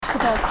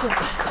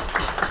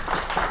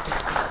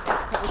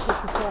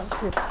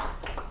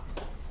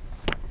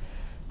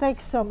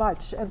Thanks so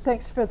much, and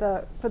thanks for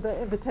the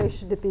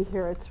invitation to be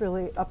here. It's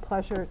really a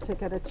pleasure to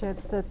get a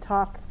chance to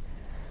talk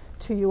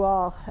to you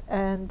all.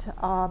 And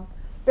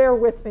bear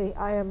with me.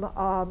 I am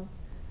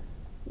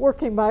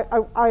working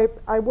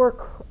I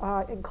work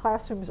in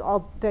classrooms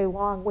all day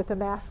long with a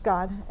mask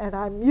on, and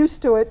I'm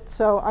used to it.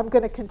 So I'm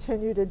going to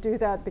continue to do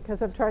that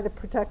because I'm trying to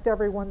protect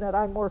everyone that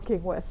I'm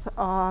working with.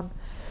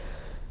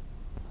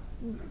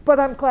 But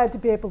I'm glad to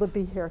be able to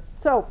be here.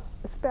 So,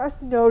 as Sparrow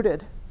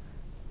noted,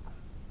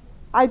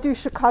 I do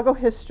Chicago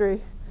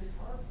history.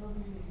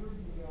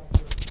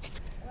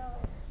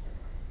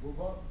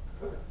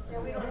 Yeah,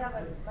 we don't have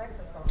a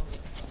microphone.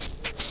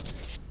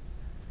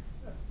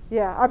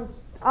 Yeah,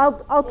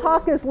 I'll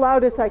talk as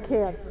loud as I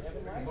can.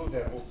 Move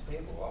that whole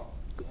table up.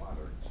 Come on,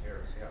 or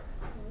chairs, yeah.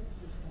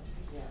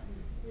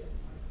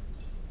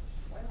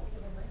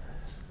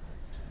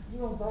 You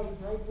don't bite,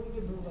 right? We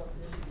can move up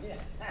there.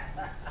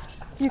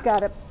 You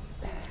got it.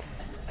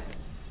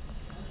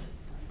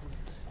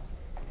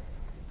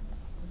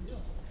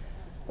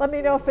 Let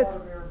me know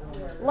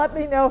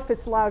if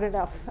it's loud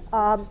enough.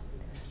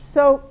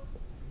 So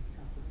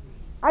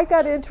I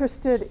got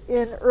interested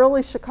in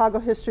early Chicago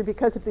history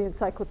because of the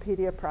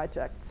Encyclopedia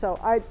Project. So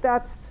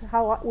that's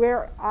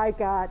where I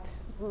got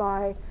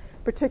my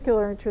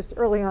particular interest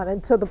early on.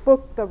 And so the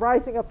book, The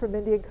Rising Up from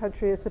Indian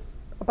Country, is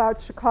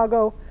about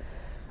Chicago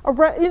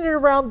in and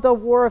around the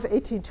War of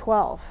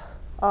 1812.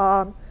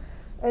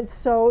 And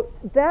so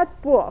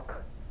that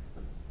book,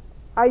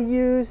 I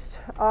used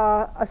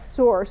a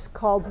source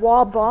called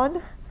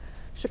Wall-Bun,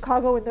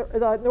 Chicago in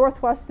the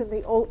Northwest in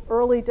the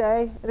early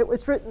day, and it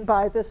was written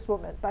by this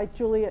woman, by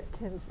Juliette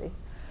Kinzie.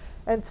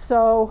 And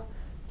so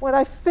when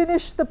I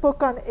finished the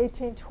book on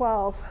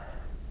 1812,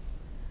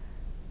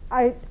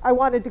 I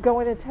wanted to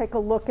go in and take a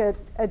look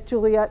at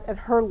Juliette and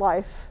her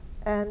life.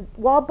 And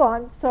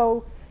Wall-Bun,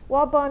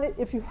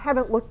 if you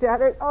haven't looked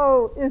at it,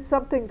 is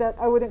something that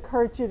I would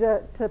encourage you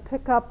to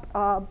pick up.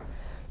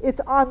 It's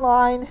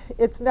online.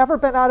 It's never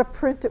been out of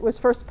print. It was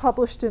first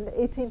published in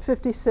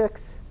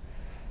 1856.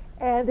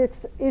 And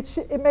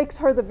it makes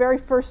her the very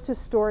first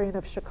historian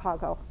of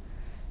Chicago.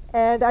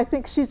 And I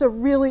think she's a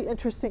really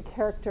interesting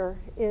character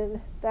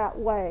in that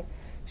way.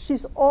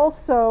 It's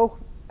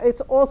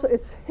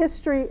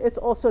history, it's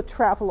also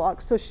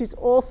travelogue. So she's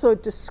also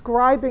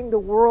describing the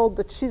world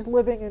that she's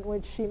living in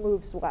when she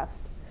moves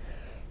west.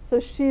 So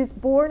she's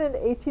born in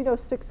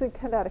 1806 in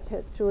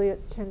Connecticut,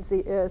 Juliette Kinzie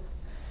is.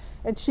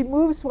 And she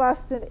moves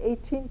west in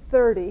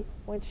 1830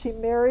 when she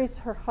marries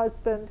her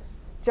husband,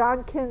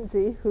 John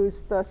Kinzie,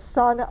 who's the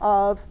son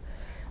of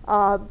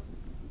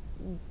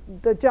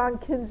the John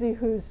Kinzie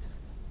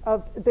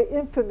of the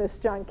infamous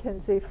John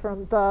Kinzie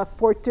from the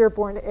Fort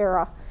Dearborn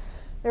era.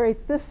 All right,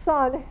 this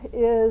son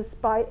is,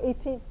 by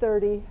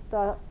 1830,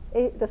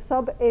 the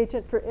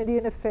sub-agent for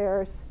Indian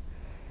Affairs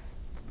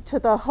to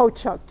the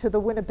Ho-Chunk, to the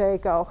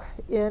Winnebago,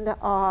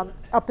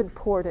 up in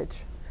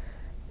Portage.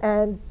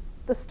 And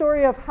the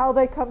story of how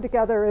they come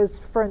together is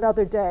for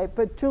another day.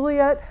 But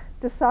Juliette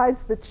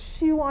decides that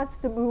she wants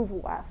to move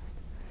west.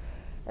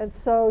 And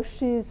so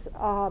she's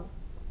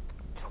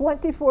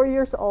 24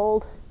 years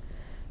old,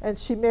 and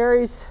she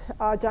marries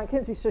John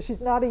Kinzie. So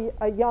she's not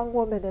a young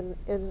woman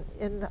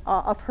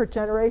of her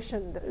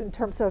generation in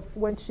terms of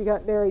when she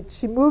got married.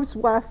 She moves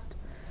west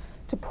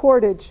to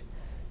Portage.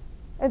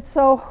 And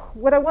so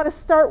what I want to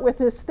start with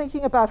is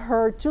thinking about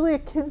her.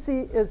 Juliette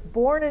Kinzie is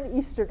born an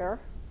Easterner,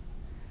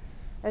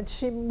 and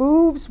she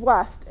moves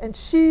west, and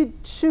she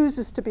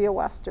chooses to be a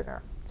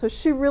Westerner. So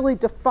she really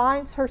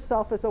defines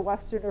herself as a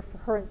Westerner for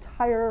her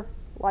entire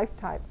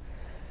lifetime.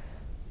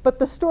 But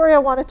the story I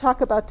want to talk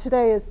about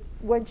today is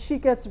when she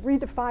gets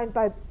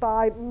redefined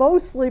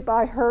mostly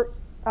by her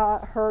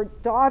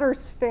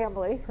daughter's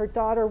family. Her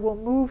daughter will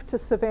move to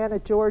Savannah,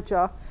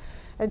 Georgia,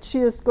 and she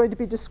is going to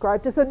be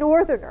described as a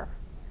Northerner.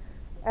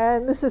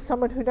 And this is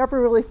someone who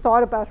never really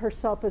thought about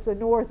herself as a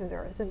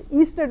Northerner. As an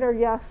Easterner,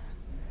 yes,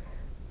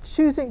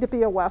 choosing to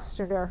be a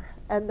Westerner,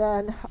 and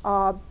then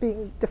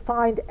being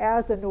defined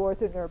as a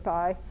Northerner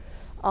by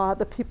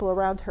the people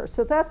around her.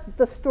 So that's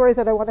the story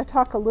that I want to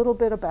talk a little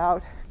bit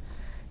about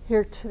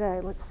here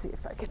today. Let's see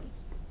if we can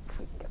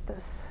get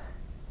this.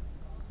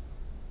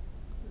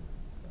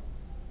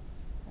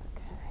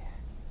 Okay.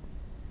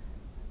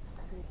 Let's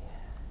see.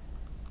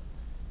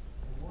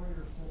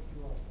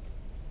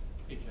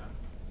 Hey, John.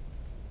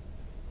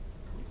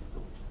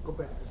 Go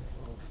back.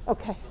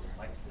 Okay.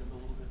 Light dim a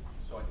little bit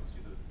so I can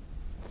see the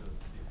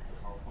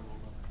PowerPoint a little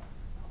bit.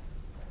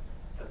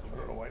 That's I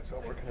don't know why it's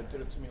not working. It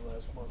did it to me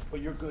last month,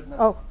 but you're good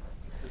now.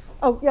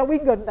 Oh, yeah, we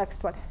can go to the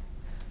next one.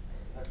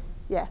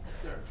 Yeah.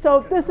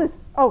 So this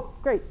is,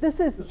 great. This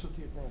is This is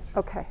the advantage.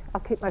 okay,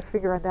 I'll keep my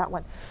finger on that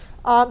one.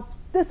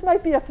 This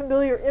might be a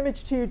familiar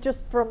image to you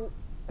just from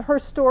her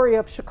story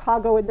of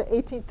Chicago in the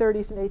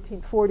 1830s and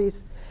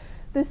 1840s.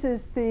 This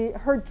is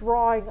her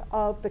drawing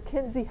of the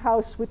Kinzie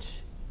house,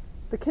 which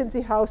the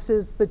Kinzie house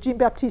is the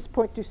Jean-Baptiste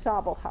Point du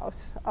Sable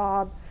house.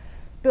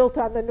 built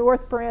on the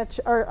north branch,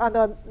 or on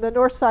the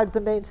north side of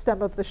the main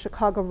stem of the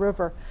Chicago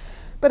River.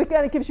 But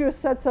again, it gives you a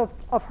sense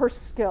of her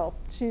skill.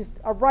 She's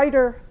a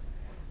writer,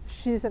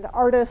 she's an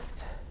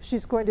artist,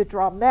 she's going to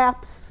draw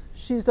maps.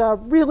 She's a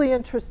really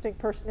interesting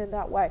person in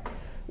that way.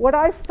 What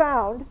I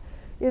found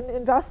in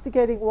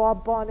investigating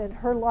Waubun and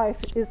her life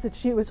is that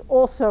she was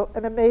also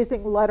an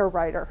amazing letter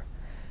writer.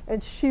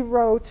 And she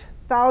wrote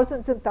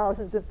thousands and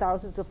thousands and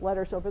thousands of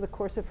letters over the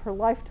course of her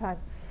lifetime.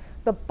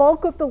 The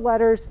bulk of the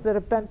letters that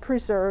have been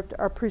preserved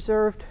are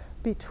preserved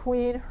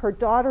between her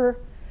daughter,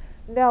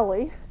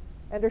 Nellie,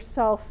 and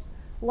herself,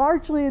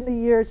 largely in the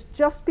years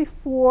just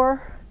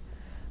before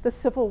the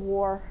Civil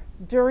War,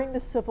 during the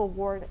Civil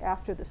War, and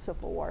after the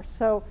Civil War.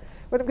 So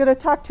what I'm going to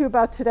talk to you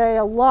about today,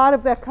 a lot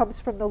of that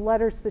comes from the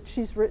letters that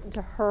she's written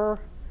to her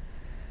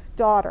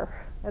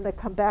daughter, and they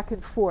come back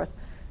and forth.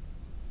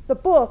 The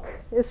book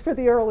is for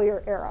the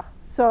earlier era.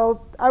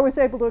 So I was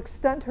able to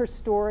extend her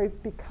story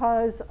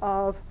because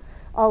of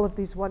all of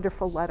these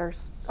wonderful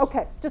letters.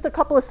 Okay, just a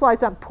couple of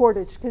slides on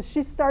Portage, because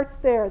she starts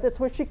there. That's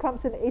where she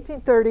comes in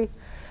 1830,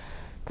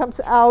 comes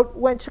out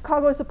when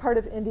Chicago is a part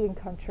of Indian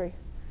country.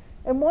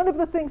 And one of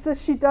the things that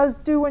she does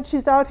do when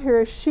she's out here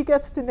is she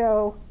gets to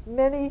know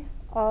many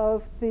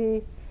of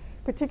the,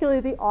 particularly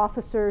the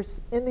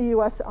officers in the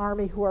U.S.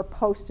 Army who are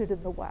posted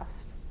in the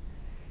West.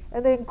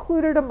 And they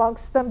included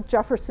amongst them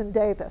Jefferson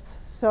Davis.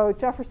 So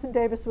Jefferson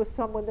Davis was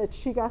someone that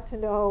she got to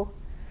know.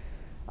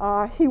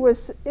 He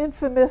was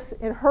infamous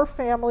in her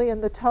family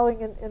and the telling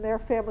in their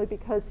family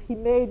because he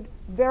made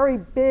very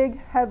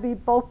big, heavy,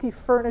 bulky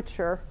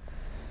furniture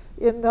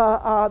in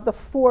the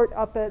fort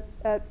up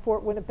at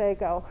Fort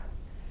Winnebago.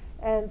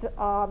 And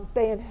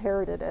they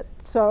inherited it.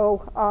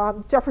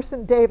 So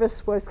Jefferson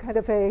Davis was kind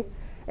of a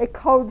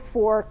code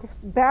for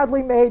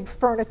badly made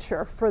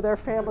furniture for their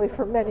family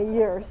for many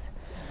years.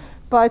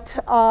 But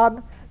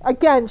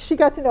again, she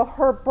got to know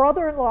her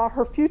brother-in-law.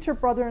 Her future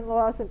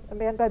brother-in-law is a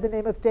man by the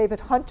name of David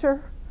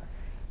Hunter,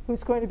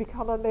 who's going to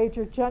become a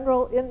major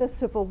general in the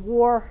Civil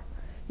War.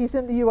 He's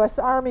in the U.S.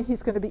 Army.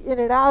 He's going to be in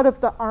and out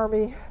of the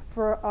Army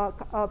for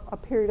a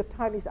period of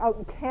time. He's out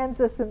in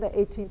Kansas in the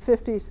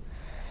 1850s.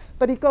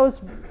 But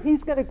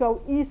he's going to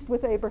go east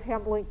with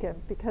Abraham Lincoln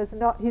because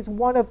he's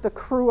one of the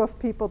crew of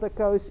people that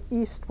goes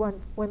east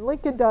when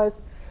Lincoln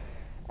does,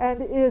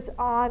 and is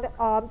on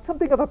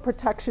something of a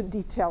protection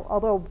detail,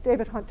 although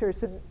David Hunter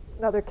is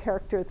another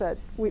character that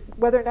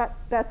whether or not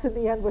that's in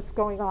the end what's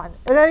going on.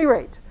 At any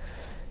rate,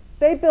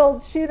 she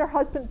and her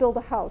husband build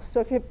a house. So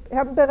if you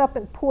haven't been up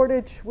in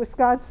Portage,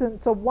 Wisconsin,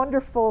 it's a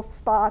wonderful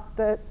spot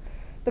that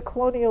the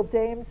colonial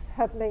dames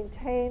have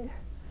maintained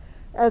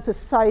as a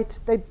site.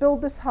 They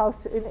build this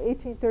house in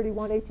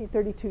 1831,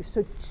 1832,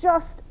 so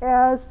just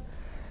as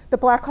the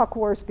Black Hawk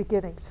War is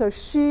beginning. So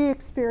she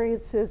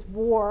experiences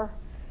war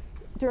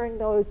during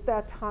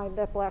that time,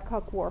 that Black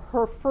Hawk War.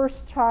 Her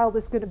first child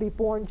is going to be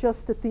born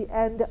just at the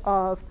end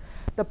of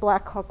the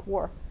Black Hawk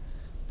War.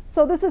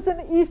 So this is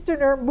an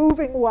Easterner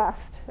moving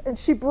west, and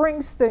she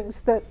brings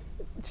things that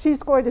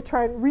she's going to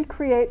try and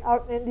recreate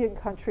out in Indian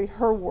country,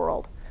 her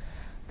world.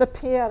 The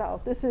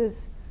piano. This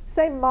is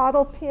same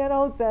model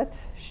piano that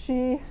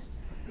she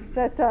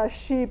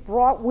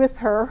brought with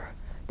her.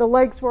 The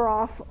legs were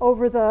off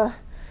over the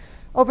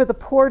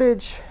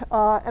Portage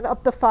and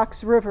up the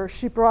Fox River.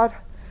 She brought,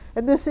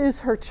 and this is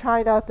her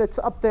china that's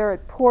up there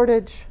at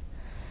Portage.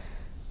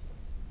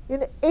 In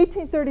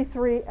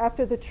 1833,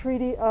 after the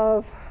Treaty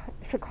of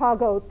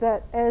Chicago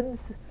that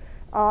ends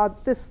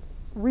this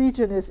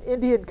region as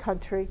Indian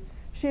country,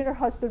 she and her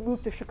husband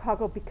moved to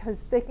Chicago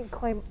because they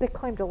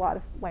claimed a lot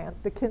of land.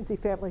 The Kinzie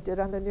family did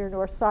on the near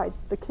north side.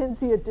 The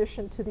Kinzie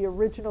addition to the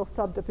original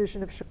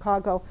subdivision of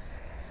Chicago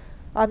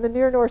on the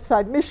near north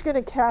side. Michigan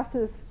and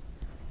Cass's,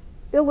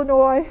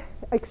 Illinois,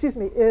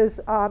 is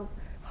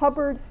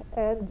Hubbard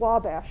and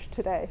Wabash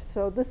today.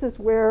 So this is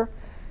where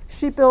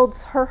she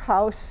builds her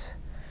house,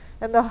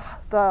 and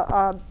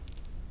the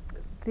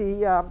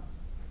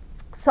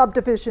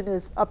subdivision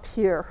is up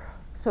here.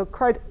 So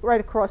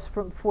right across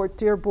from Fort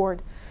Dearborn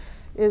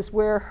is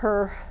where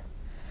her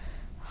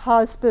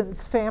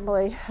husband's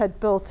family had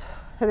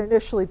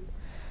initially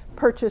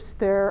purchased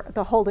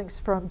the holdings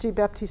from Jean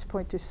Baptiste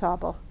Point du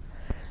Sable.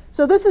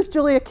 So this is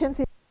Juliette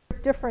Kinzie,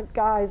 different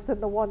guys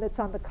than the one that's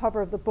on the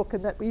cover of the book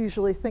and that we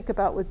usually think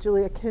about with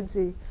Juliette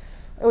Kinzie.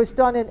 It was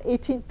done in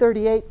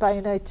 1838 by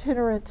an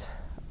itinerant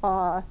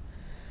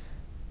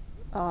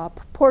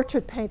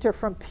portrait painter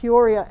from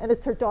Peoria, and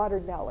it's her daughter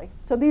Nellie.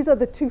 So these are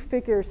the two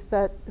figures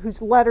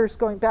whose letters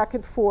going back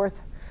and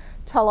forth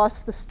tell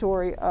us the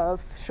story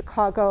of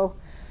Chicago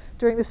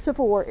during the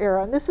Civil War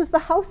era. And this is the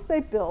house they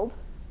build.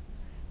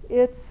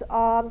 It's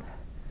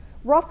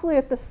roughly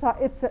at the side.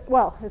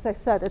 As I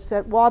said, it's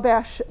at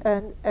Wabash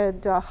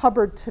and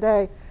Hubbard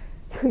today.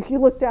 You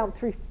look down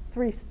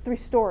three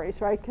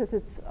stories, right? Because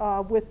it's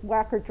with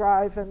Wacker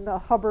Drive and the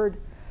Hubbard,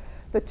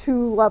 the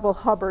two-level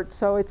Hubbard.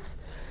 So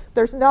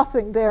there's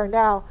nothing there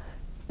now.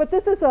 But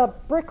this is a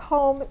brick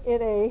home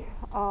in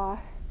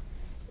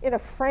a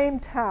frame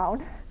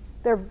town.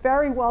 They're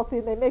very wealthy,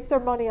 and they make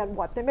their money on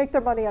what? They make their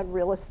money on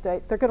real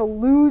estate. They're going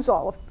to lose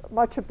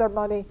much of their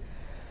money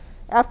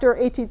after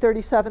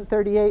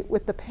 1837-38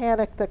 with the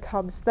panic that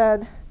comes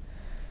then.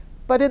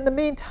 But in the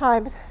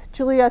meantime,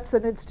 Juliette's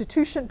an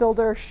institution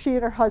builder. She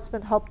and her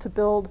husband helped to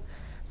build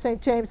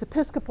St. James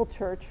Episcopal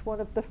Church, one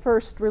of the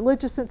first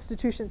religious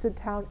institutions in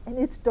town, and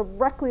it's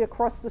directly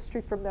across the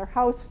street from their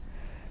house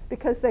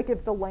because they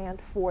give the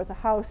land for the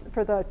house,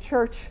 for the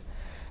church,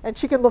 and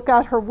she can look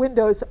out her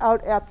windows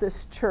out at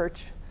this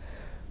church.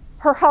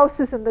 Her house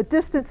is in the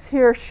distance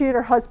here. She and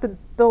her husband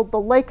build the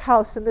lake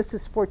house, and this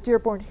is Fort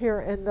Dearborn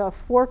here in the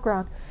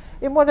foreground.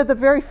 In one of the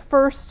very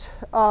first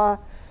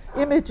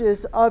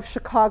images of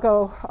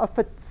Chicago,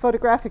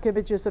 photographic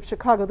images of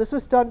Chicago, this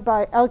was done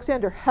by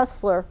Alexander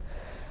Hessler.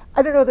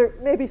 I don't know,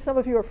 maybe some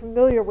of you are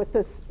familiar with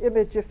this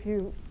image if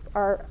you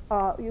are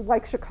you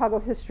like Chicago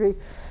history.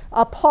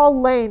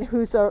 Paul Lane,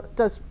 who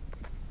does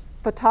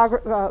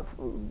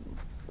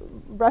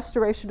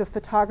restoration of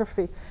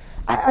photography,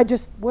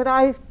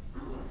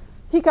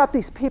 he got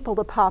these people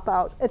to pop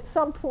out. At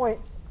some point,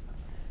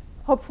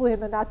 hopefully in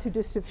the not too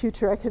distant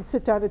future, I can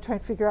sit down and try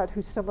and figure out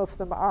who some of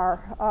them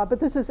are. But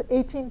this is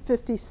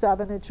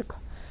 1857 in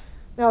Chicago.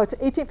 No, it's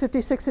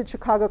 1856 in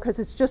Chicago because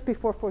it's just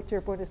before Fort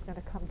Dearborn is going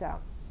to come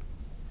down.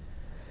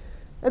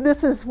 And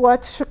this is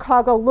what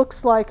Chicago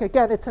looks like.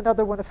 Again, it's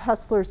another one of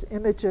Hessler's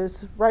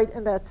images right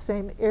in that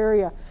same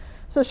area.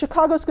 So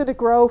Chicago's going to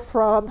grow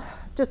from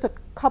just a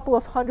couple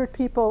of hundred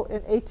people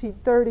in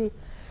 1830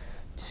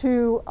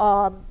 to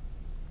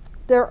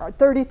there are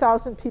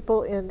 30,000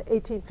 people in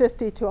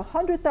 1850 to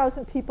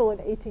 100,000 people in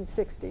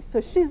 1860. So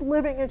she's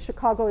living in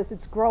Chicago as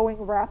it's growing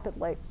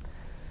rapidly.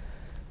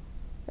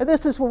 And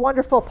this is a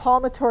wonderful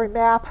palmatory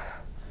map.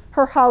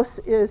 Her house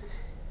is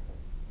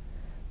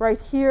right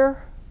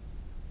here,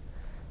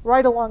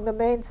 right along the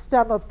main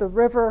stem of the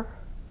river.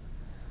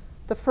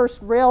 The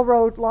first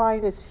railroad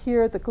line is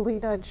here, the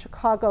Galena in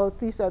Chicago.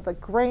 These are the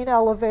grain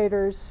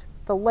elevators,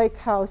 the lake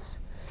house.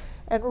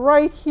 And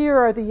right here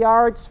are the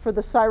yards for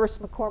the Cyrus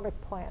McCormick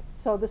plant.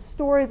 So the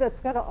story that's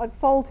going to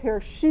unfold here,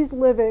 she's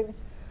living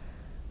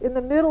in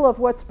the middle of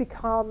what's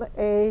become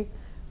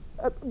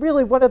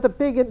really one of the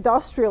big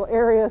industrial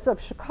areas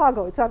of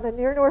Chicago. It's on the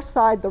near north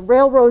side. The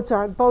railroads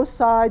are on both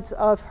sides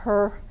of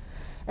her.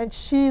 And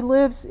she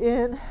lives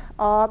in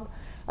a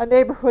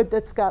neighborhood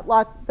that's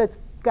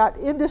got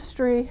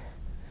industry,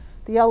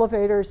 the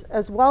elevators,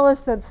 as well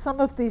as then some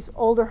of these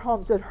older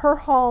homes. And her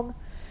home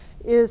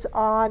is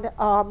on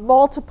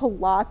multiple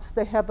lots.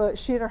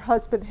 She and her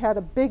husband had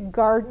a big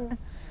garden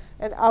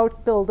and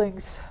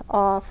outbuildings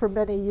for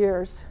many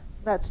years.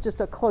 That's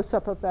just a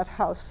close-up of that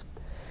house.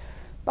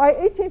 By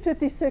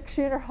 1856,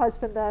 she and her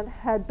husband then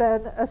had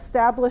been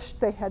established.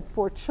 They had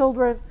 4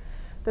 children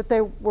that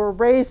they were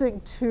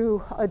raising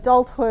to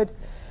adulthood.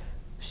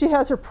 She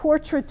has her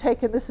portrait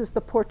taken. This is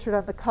the portrait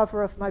on the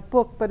cover of my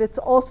book, but it's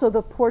also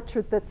the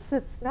portrait that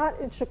sits not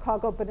in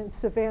Chicago, but in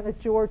Savannah,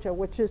 Georgia,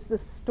 which is the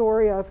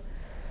story of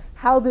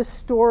how this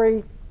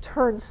story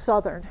turns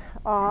southern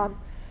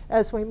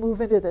as we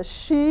move into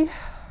this.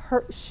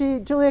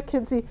 Juliette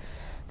Kinzie,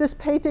 this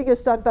painting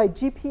is done by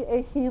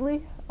G.P.A.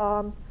 Healy.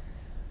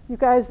 You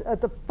guys,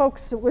 the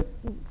folks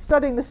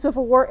studying the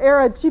Civil War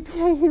era,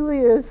 G.P.A. Healy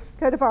is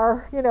kind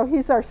of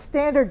he's our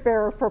standard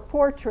bearer for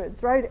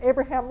portraits, right?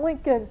 Abraham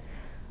Lincoln,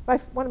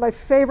 one of my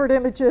favorite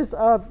images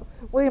of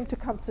William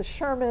Tecumseh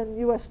Sherman,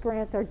 U.S.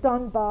 Grant are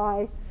done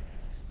by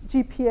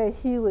G.P.A.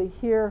 Healy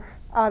here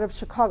out of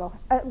Chicago,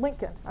 at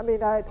Lincoln.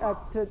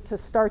 To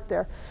start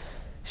there.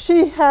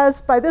 She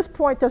has, by this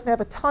point, doesn't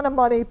have a ton of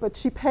money, but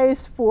she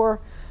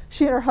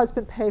and her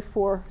husband pay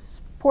for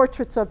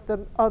portraits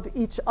of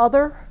each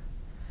other.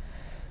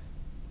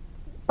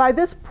 By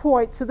this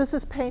point, so this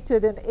is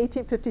painted in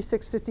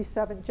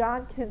 1856-57,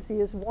 John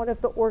Kinzie is one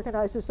of the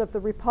organizers of the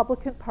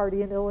Republican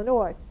Party in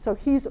Illinois. So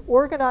he's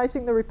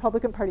organizing the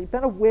Republican Party. He'd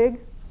been a Whig,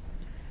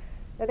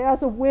 and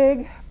as a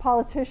Whig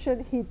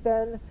politician, he'd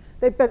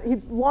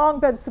long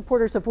been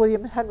supporters of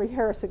William Henry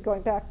Harrison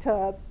going back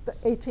to the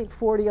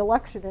 1840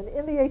 election. And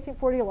in the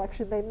 1840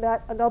 election, they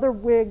met another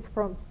Whig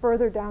from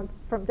further down,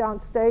 from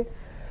downstate,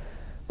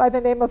 by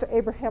the name of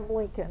Abraham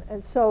Lincoln.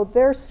 And so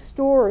their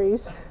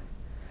stories,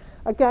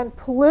 again,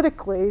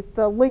 politically,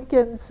 the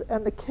Lincolns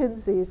and the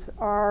Kinzies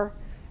are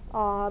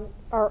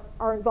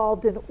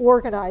involved in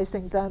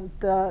organizing then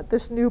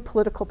this new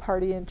political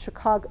party in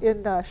Chicago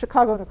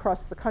and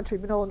across the country,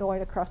 in Illinois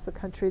and across the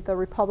country, the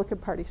Republican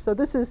Party. So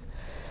this is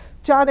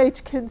John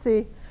H.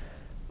 Kinzie.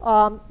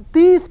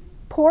 These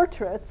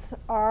portraits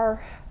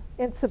are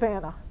in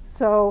Savannah.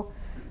 So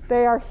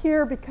they are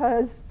here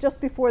because just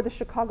before the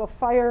Chicago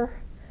fire,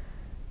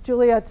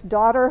 Juliette's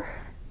daughter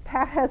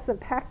has them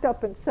packed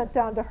up and sent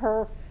down to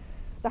her.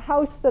 The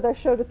house that I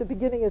showed at the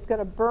beginning is going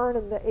to burn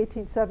in the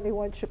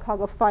 1871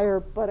 Chicago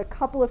fire, but a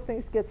couple of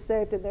things get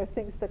saved, and there are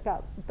things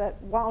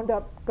that wound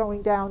up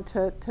going down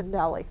to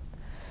Nellie.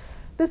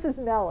 This is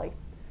Nellie,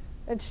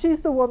 and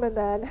she's the woman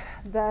then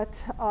that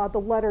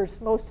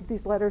most of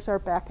these letters are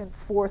back and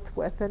forth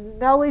with. And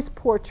Nellie's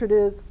portrait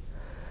is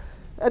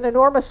an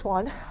enormous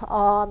one,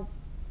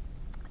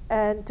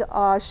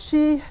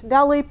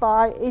 Nellie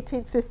by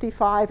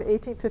 1855,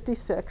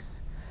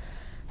 1856,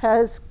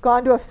 has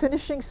gone to a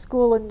finishing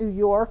school in New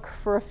York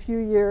for a few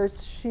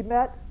years. She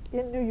met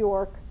in New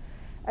York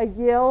a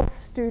Yale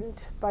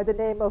student by the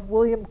name of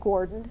William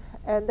Gordon,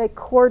 and they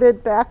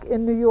courted back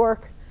in New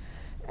York.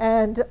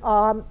 And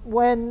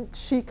when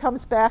she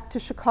comes back to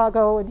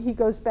Chicago and he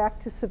goes back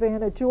to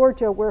Savannah,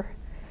 Georgia, where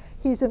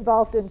he's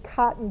involved in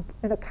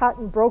a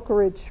cotton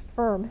brokerage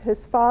firm,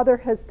 his father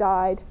has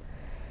died,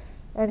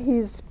 and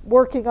he's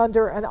working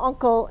under an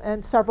uncle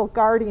and several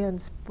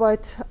guardians,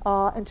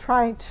 and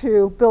trying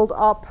to build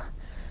up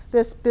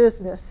this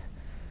business.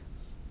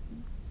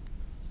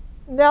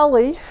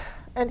 Nellie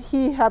and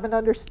he have an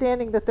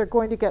understanding that they're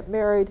going to get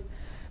married,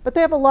 but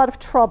they have a lot of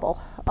trouble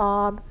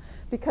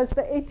because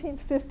the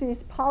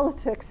 1850s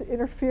politics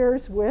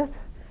interferes with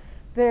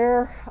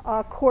their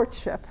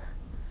courtship.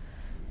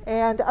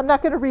 And I'm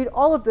not going to read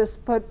all of this,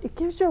 but it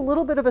gives you a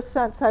little bit of a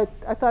sense. I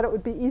thought it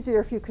would be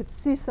easier if you could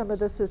see some of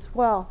this as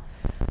well.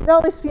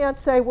 Nellie's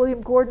fiance,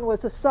 William Gordon,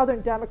 was a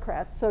Southern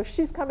Democrat. So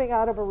she's coming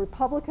out of a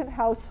Republican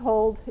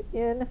household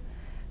in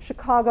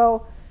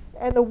Chicago.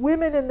 And the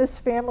women in this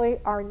family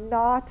are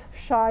not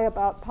shy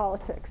about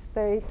politics.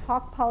 They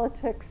talk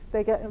politics,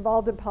 they get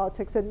involved in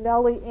politics. And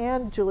Nellie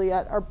and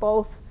Juliette are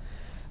both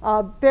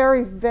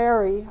very,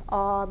 very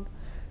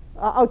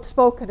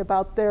outspoken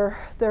about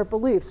their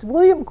beliefs.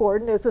 William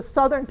Gordon is a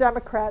Southern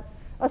Democrat,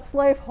 a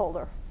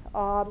slaveholder.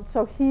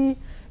 So he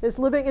is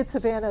living in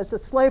Savannah as a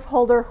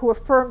slaveholder who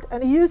affirmed,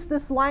 and he used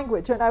this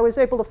language, and I was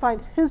able to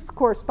find his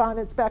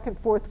correspondence back and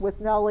forth with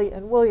Nellie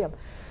and William,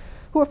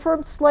 who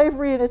affirmed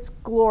slavery in its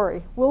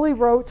glory. Willie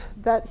wrote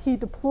that he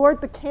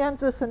deplored the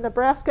Kansas and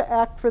Nebraska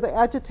Act for the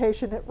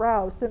agitation it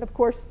roused. And of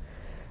course,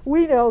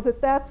 we know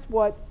that that's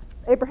what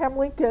Abraham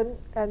Lincoln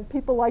and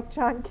people like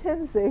John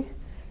Kinzie,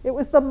 it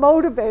was the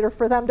motivator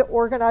for them to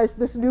organize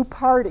this new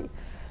party.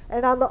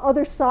 And on the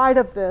other side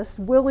of this,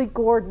 Willie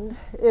Gordon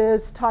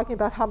is talking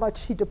about how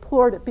much he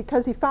deplored it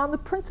because he found the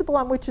principle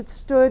on which it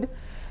stood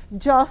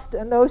just,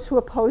 and those who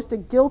opposed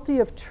it guilty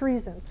of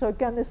treason. So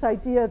again, this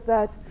idea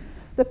that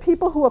the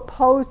people who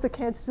opposed the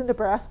Kansas and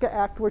Nebraska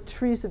Act were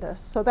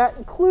treasonous. So that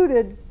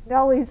included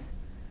Nellie's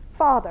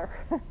father,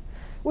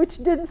 which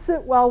didn't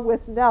sit well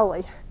with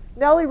Nellie.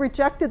 Nellie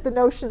rejected the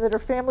notion that her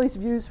family's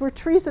views were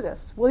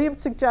treasonous. William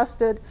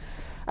suggested,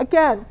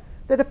 again,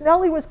 that if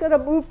Nellie was going to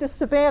move to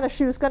Savannah,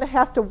 she was going to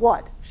have to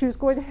what? She was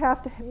going to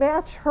have to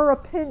match her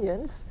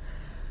opinions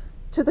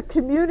to the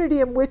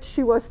community in which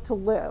she was to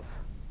live,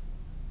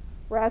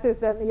 rather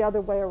than the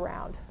other way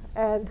around.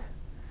 And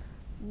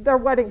their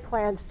wedding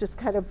plans just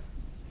kind of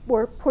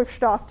were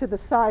pushed off to the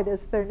side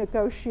as they're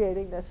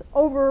negotiating this.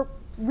 Over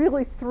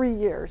really 3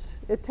 years,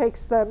 it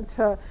takes them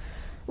to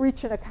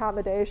reach an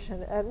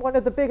accommodation. And one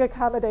of the big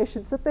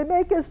accommodations that they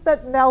make is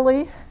that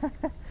Nellie,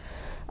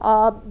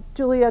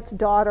 Juliette's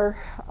daughter,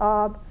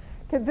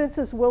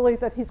 convinces Willie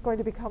that he's going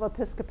to become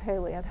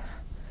Episcopalian.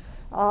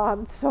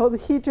 So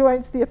he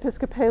joins the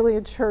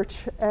Episcopalian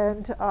church,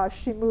 and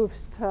she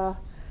moves to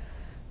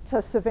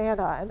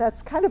Savannah. And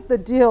that's kind of the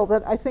deal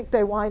that I think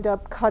they wind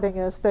up cutting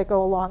as they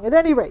go along. At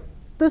any rate,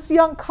 this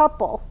young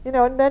couple, in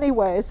many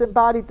ways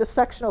embodied the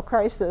sectional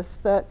crisis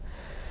that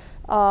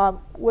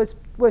was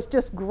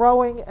just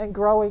growing and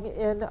growing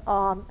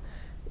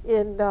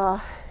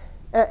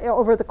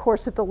over the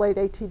course of the late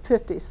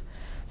 1850s.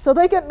 So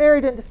they get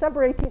married in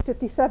December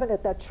 1857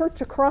 at that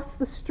church across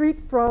the street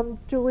from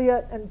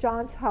Juliette and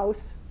John's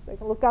house. They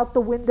can look out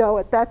the window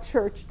at that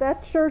church.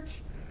 That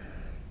church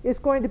is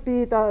going to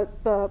be, the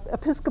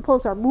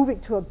Episcopals are moving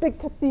to a big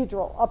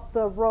cathedral up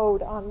the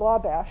road on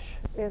Wabash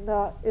in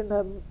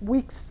the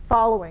weeks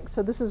following.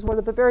 So this is one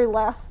of the very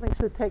last things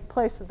that take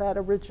place in that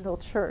original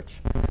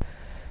church.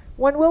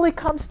 When Willie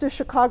comes to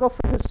Chicago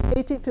for his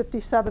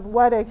 1857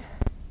 wedding,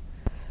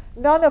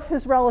 none of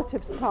his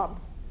relatives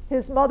come.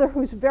 His mother,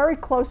 who's very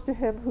close to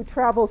him, who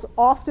travels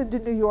often to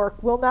New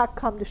York, will not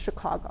come to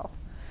Chicago.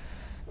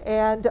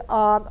 And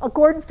a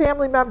Gordon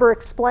family member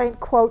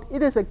explained, quote,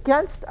 "It is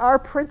against our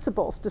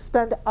principles to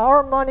spend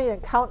our money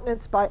and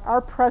countenance by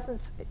our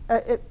presence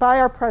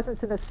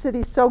in a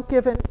city so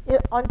given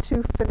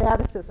unto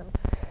fanaticism."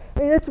 I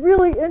mean, it's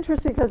really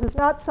interesting because it's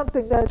not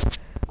something that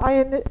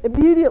I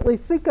immediately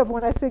think of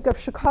when I think of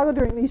Chicago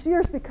during these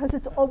years, because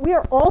we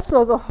are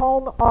also the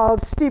home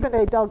of Stephen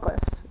A.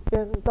 Douglas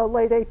in the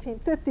late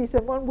 1850s,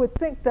 and one would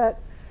think that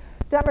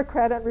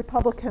Democrat and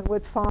Republican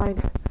would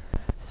find,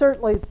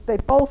 certainly they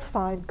both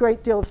find, a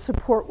great deal of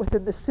support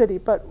within the city,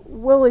 but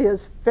Willie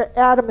is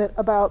adamant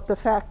about the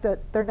fact that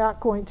they're not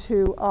going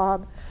to,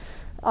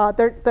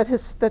 that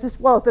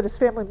his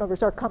family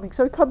members are coming,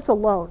 so he comes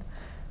alone.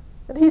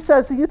 And he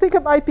says, "You think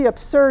it might be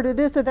absurd? It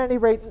is at any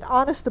rate an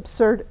honest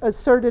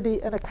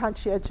absurdity and a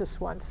conscientious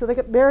one." So they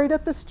get married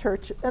at this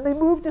church, and they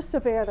move to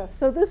Savannah.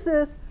 So this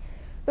is,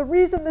 the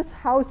reason this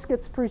house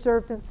gets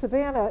preserved in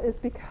Savannah is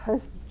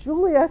because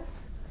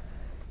Juliette's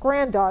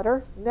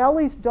granddaughter,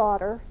 Nellie's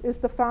daughter, is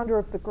the founder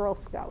of the Girl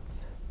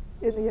Scouts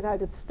in the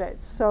United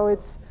States. So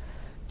it's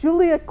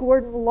Juliette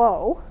Gordon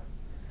Lowe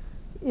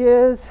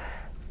is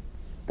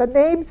the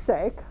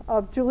namesake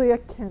of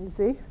Juliette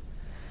Kinzie.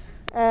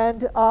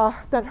 And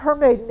then her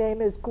maiden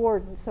name is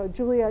Gordon, so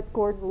Juliette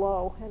Gordon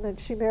Lowe. And then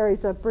she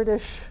marries a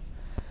British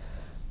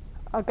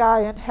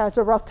guy and has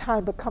a rough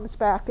time, but comes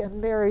back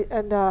and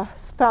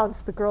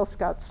founds the Girl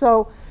Scouts.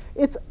 So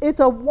it's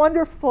a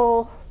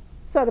wonderful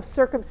set of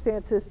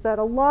circumstances that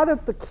a lot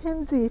of the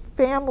Kinzie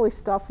family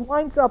stuff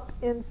winds up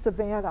in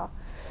Savannah.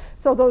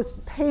 So those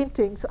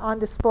paintings on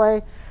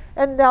display,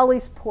 and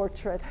Nellie's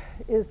portrait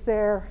is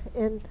there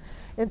in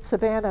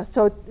Savannah.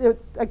 So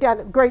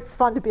again, great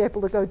fun to be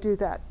able to go do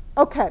that.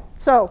 Okay,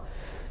 so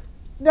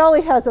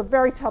Nellie has a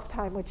very tough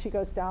time when she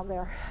goes down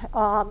there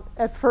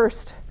at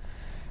first.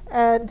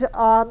 And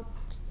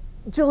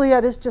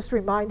Juliette is just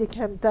reminding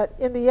him that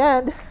in the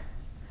end,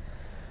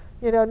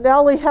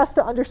 Nellie has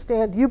to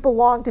understand you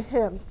belong to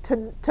him,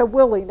 to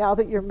Willie, now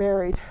that you're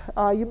married.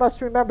 You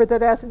must remember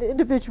that as an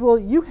individual,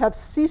 you have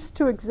ceased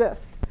to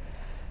exist.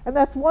 And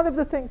that's one of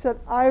the things that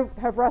I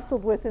have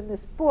wrestled with in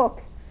this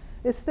book,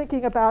 is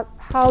thinking about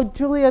how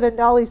Juliette and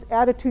Nellie's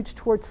attitudes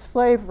towards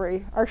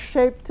slavery are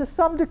shaped to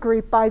some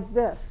degree by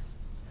this.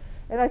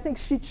 And I think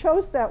she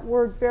chose that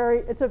word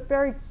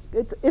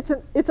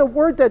it's a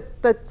word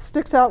that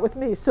sticks out with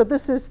me. So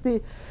this is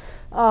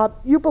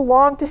you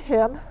belong to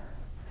him.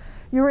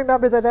 You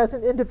remember that as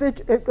an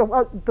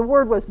individual, the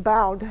word was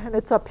bound, and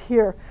it's up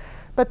here,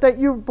 but that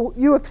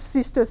you have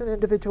ceased as an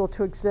individual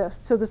to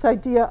exist. So this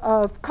idea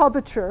of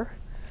coverture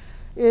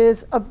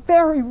is a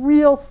very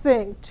real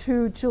thing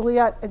to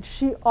Juliette, and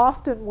she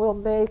often will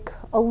make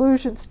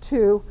allusions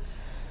to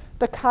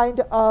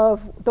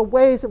the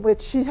ways in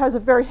which she has a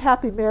very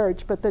happy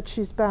marriage, but that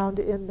she's bound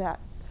in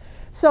that.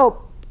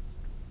 So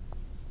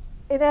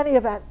in any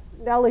event,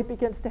 Nellie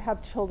begins to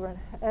have children,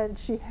 and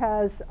she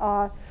has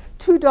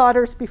 2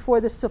 daughters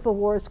before the Civil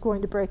War is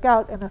going to break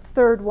out, and a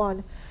third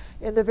one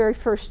in the very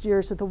first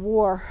years of the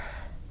war.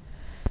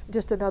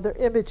 Just another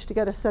image to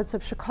get a sense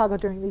of Chicago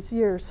during these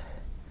years.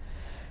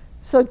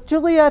 So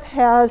Juliette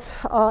has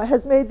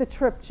made the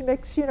trip. She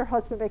and her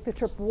husband make the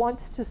trip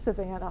once to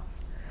Savannah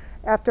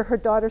after her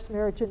daughter's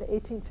marriage in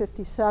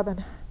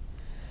 1857.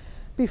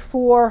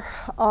 Before,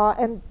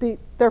 and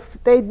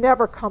they'd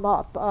never come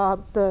up.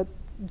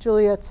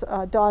 Juliette's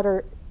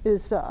daughter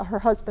her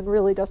husband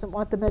really doesn't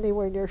want them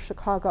anywhere near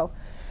Chicago.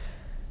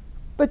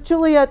 But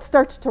Juliette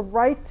starts to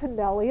write to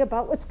Nellie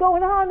about what's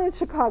going on in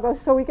Chicago.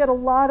 So we get a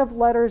lot of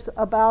letters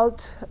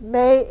about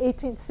May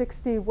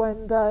 1860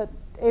 when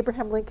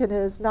Abraham Lincoln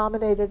is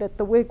nominated at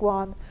the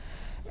Wigwam.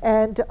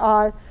 And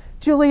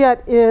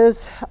Juliette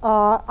is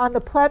on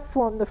the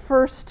platform the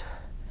first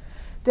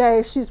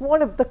day. She's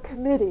one of the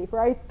committee,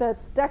 right, that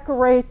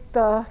decorate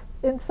the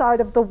inside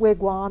of the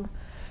Wigwam.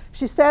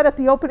 She sat at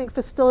the opening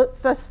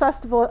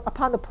festival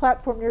upon the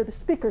platform near the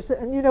speakers.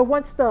 And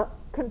once the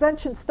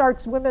convention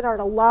starts, women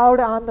aren't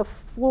allowed on the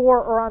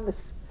floor or on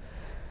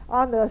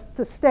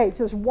the stage.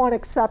 There's one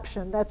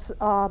exception. That's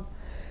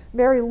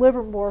Mary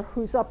Livermore,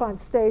 who's up on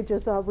stage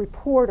as a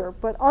reporter.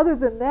 But other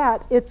than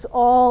that, it's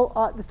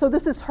all, so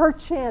this is her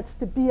chance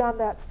to be on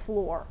that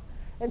floor.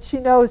 And she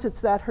knows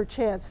it's her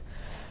chance.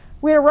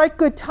 We had a right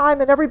good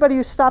time, and everybody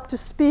who stopped to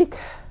speak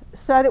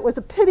said it was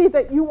a pity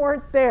that you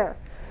weren't there.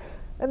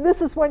 And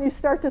this is when you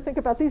start to think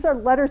about, these are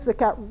letters that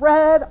got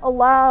read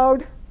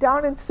aloud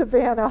down in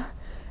Savannah.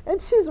 And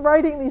she's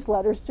writing these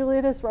letters.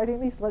 Juliette is writing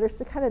these letters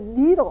to kind of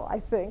needle, I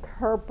think,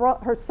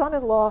 her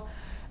son-in-law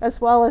as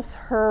well as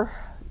her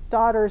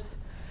daughter's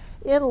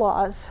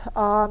in-laws.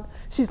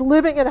 She's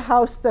living in a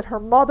house that her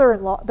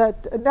mother-in-law,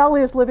 that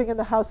Nellie is living in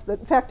the house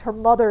that, in fact, her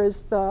mother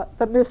is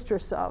the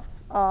mistress of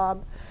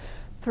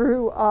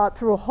through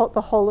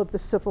the whole of the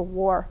Civil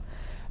War.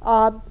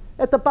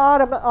 At the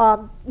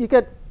bottom,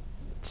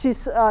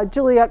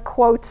 Juliette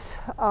quotes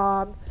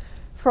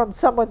from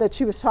someone that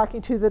she was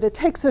talking to that it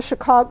takes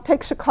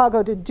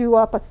Chicago to do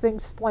up a thing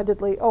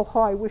splendidly. Oh,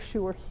 how I wish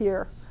you were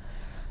here.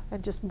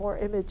 And just more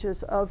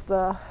images of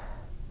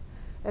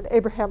and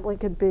Abraham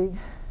Lincoln being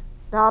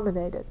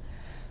nominated.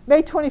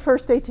 May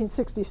 21st,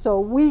 1860, so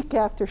a week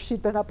after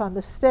she'd been up on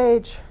the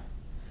stage,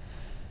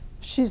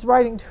 she's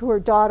writing to her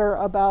daughter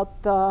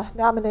about the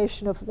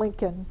nomination of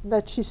Lincoln,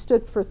 that she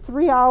stood for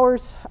 3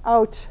 hours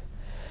out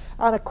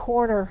on a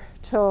corner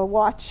to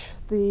watch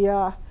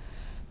the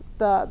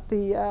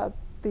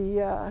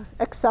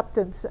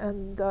acceptance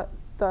and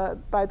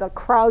by the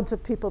crowds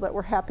of people that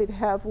were happy to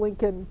have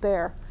Lincoln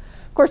there.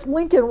 Of course,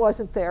 Lincoln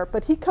wasn't there,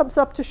 but he comes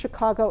up to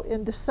Chicago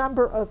in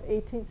December of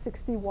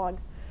 1861,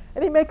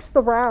 and he makes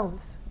the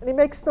rounds. And he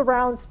makes the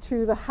rounds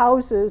to the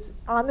houses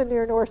on the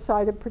near north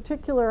side, in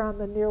particular on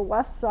the near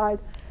west side,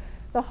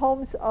 the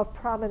homes of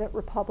prominent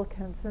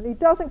Republicans. And he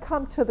doesn't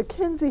come to the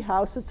Kinzie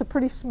house. It's a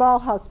pretty small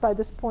house by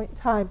this point in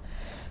time.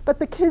 But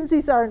the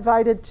Kinzies are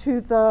invited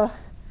to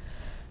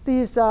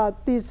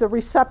these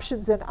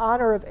receptions in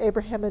honor of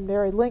Abraham and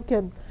Mary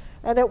Lincoln.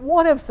 And at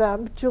one of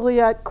them,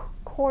 Juliette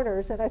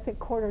corners, and I think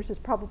corners is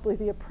probably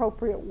the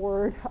appropriate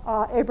word,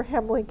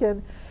 Abraham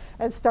Lincoln,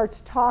 and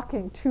starts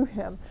talking to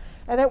him.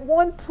 And at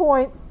one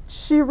point,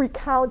 she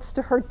recounts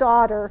to her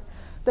daughter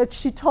that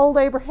she told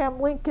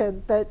Abraham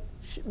Lincoln that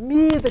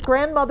me, the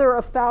grandmother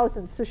of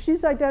thousands, so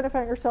she's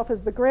identifying herself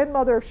as the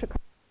grandmother of Chicago,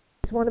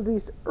 families, one of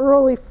these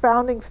early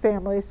founding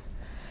families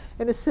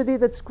in a city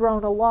that's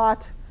grown a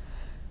lot.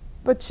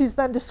 But she's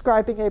then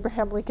describing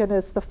Abraham Lincoln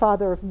as the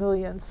father of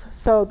millions.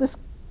 So this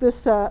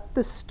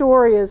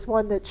story is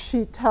one that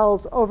she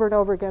tells over and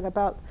over again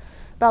about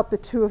the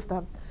two of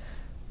them.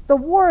 The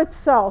war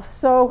itself,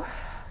 so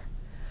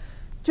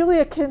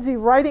Juliette Kinzie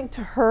writing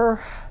to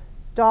her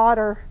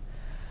daughter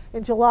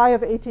in July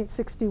of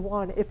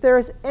 1861, if there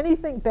is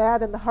anything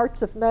bad in the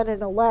hearts of men,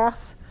 and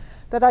alas,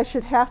 that I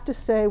should have to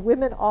say,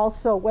 women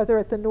also, whether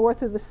at the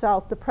North or the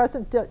South, the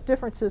present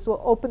differences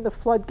will open the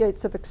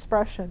floodgates of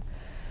expression.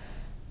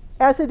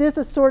 As it is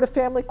a sort of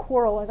family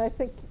quarrel, and I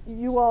think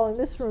you all in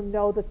this room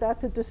know that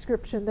that's a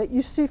description that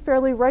you see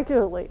fairly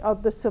regularly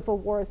of the Civil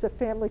War as a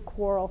family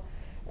quarrel.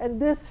 And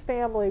this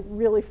family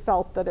really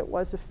felt that it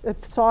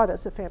saw it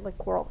as a family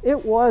quarrel.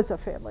 It was a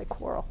family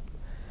quarrel.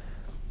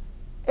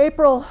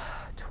 April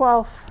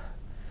 12th,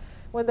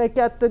 when they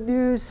get the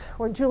news,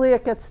 when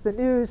Juliette gets the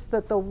news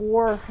that the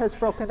war has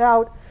broken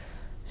out,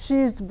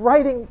 she's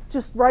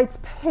writes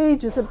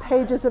pages and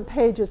pages and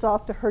pages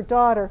off to her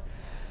daughter,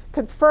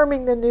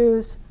 confirming the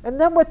news.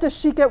 And then what does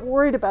she get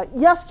worried about?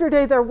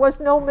 Yesterday there was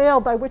no mail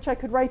by which I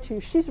could write to you.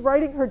 She's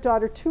writing her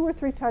daughter 2 or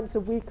 3 times a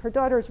week. Her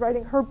daughter is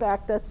writing her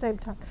back that same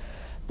time.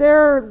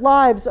 Their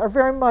lives are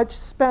very much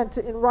spent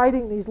in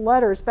writing these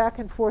letters back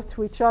and forth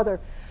to each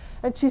other.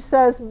 And she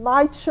says,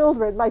 my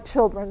children,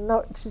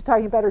 no, she's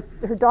talking about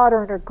her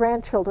daughter and her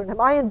grandchildren, am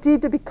I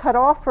indeed to be cut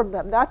off from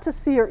them, not to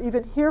see or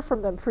even hear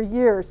from them for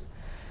years?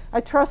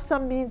 I trust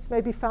some means may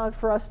be found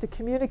for us to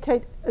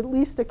communicate at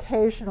least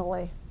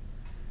occasionally.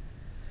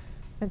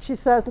 And she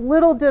says,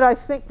 little did I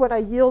think when I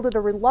yielded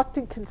a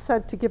reluctant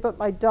consent to give up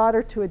my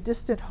daughter to a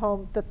distant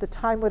home that the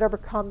time would ever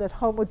come that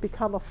home would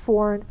become a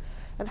foreign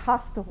and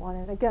hostile one.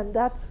 And again,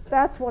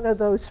 that's one of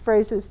those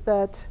phrases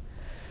that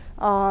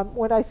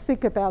when I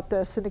think about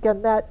this, and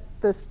again, the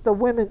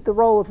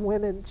role of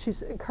women,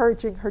 she's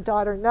encouraging her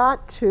daughter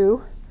not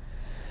to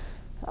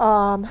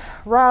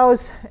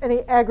rouse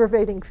any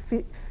aggravating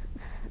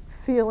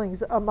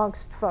feelings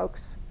amongst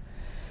folks.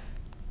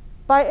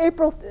 By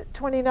April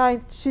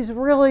 29th,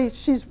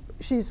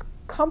 she's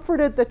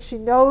comforted that she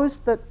knows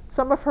that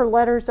some of her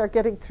letters are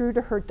getting through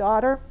to her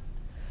daughter.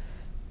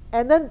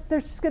 And then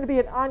there's just going to be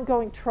an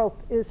ongoing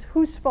trope, is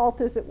whose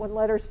fault is it when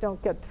letters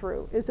don't get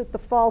through? Is it the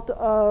fault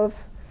of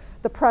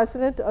the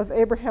president, of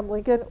Abraham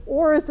Lincoln,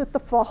 or is it the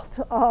fault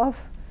of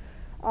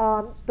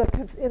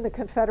in the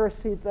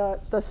Confederacy,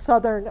 the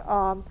Southern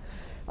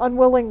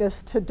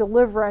unwillingness to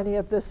deliver any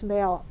of this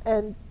mail?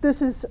 And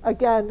this is,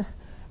 again,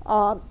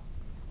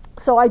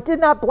 so I did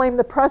not blame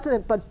the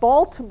president, but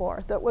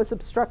Baltimore that was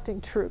obstructing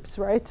troops,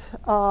 right?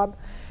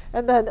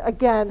 And then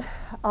again,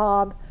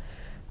 oh,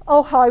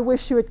 how I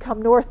wish she would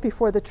come north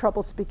before the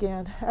troubles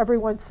began.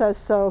 Everyone says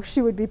so.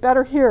 She would be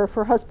better here if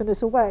her husband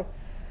is away.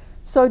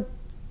 So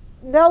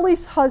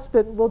Nellie's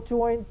husband will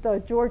join the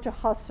Georgia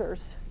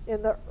Hussars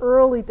in the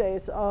early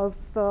days of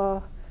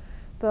the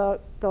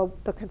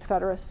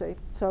Confederacy.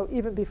 So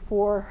even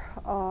before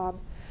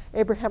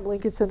Abraham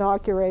Lincoln's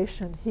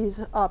inauguration,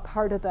 he's a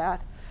part of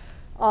that.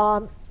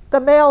 The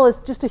mail is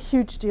just a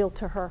huge deal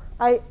to her.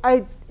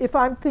 If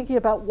I'm thinking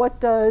about what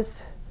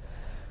does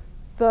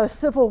the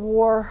Civil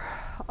War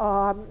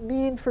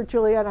mean for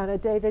Juliette on a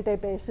day-to-day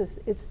basis,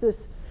 it's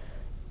this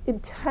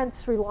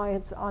intense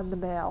reliance on the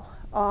mail.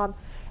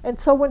 And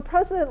so when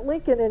President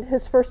Lincoln in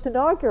his first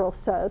inaugural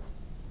says,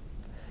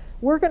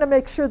 we're going to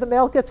make sure the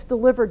mail gets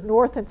delivered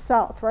north and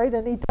south, right?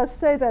 And he does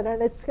say that,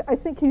 and I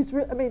think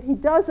he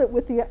does it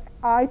with the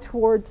eye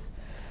towards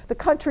the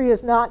country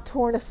is not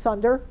torn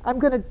asunder.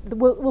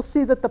 We'll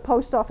see that the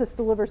post office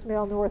delivers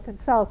mail north and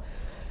south.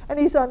 And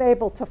he's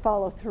unable to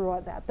follow through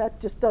on that. That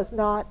just does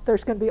not,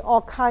 there's going to be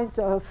all kinds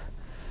of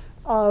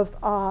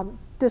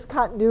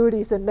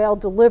discontinuities in mail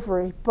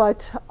delivery.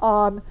 But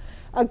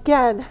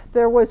again,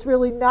 there was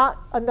really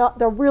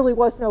there really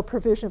was no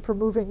provision for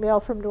moving mail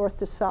from north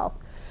to south.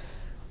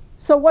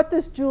 So what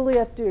does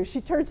Juliette do?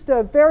 She turns to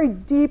a very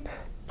deep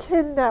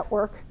kin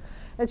network,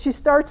 and she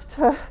starts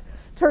to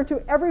turn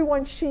to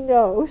everyone she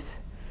knows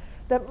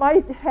that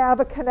might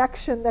have a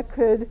connection that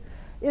could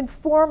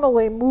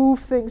informally move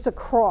things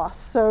across.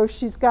 So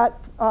she's got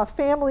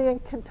family in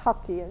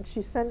Kentucky, and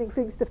she's sending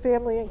things to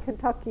family in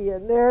Kentucky,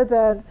 and they're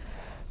then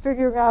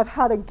figuring out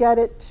how to get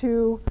it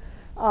to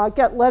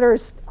get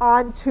letters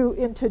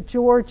into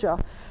Georgia.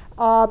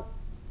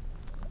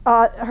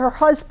 Her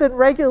husband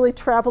regularly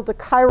traveled to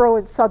Cairo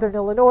in southern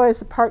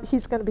Illinois.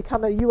 He's going to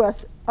become a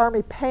U.S.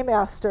 Army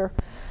paymaster,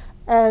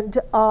 and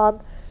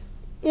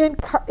in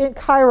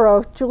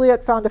Cairo,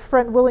 Juliette found a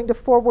friend willing to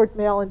forward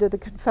mail into the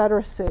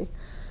Confederacy.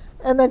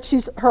 And then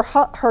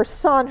her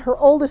son, her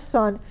oldest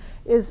son,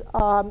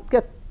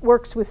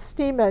 works with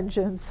steam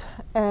engines,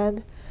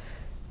 and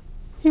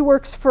he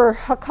works for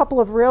a couple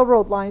of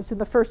railroad lines in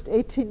the first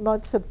 18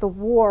 months of the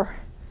war.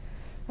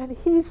 And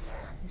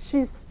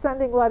she's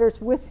sending letters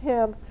with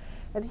him,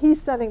 and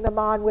he's sending them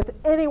on with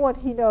anyone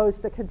he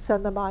knows that can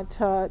send them on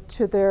to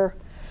their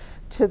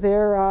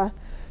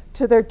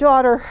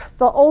daughter.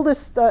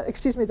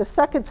 The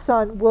second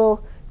son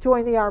will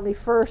join the Army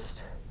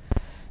first.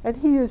 And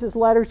he uses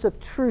letters of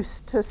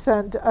truce to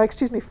send,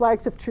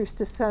 flags of truce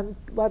to send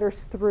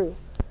letters through.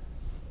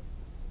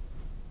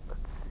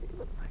 Let's see,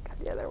 what have I got?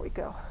 Yeah, there we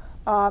go.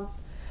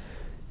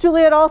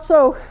 Juliette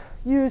also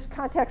used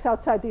contacts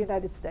outside the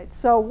United States.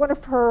 So one of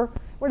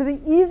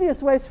the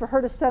easiest ways for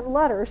her to send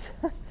letters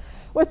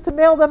was to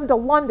mail them to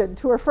London,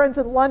 to her friends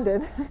in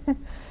London.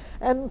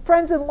 And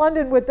friends in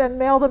London would then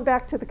mail them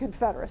back to the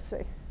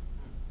Confederacy.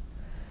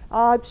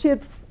 She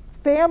had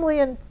family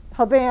in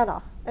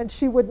Havana, and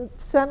she would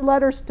send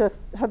letters to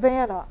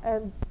Havana.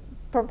 And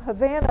from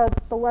Havana,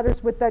 the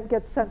letters would then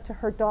get sent to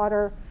her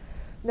daughter,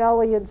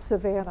 Nellie, in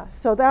Savannah.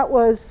 So that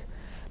was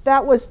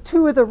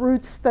two of the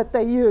routes that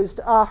they used.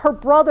 Her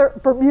brother,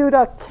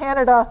 Bermuda,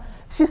 Canada,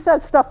 she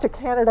sent stuff to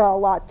Canada a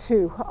lot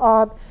too.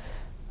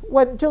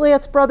 When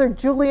Juliette's brother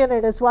Julian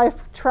and his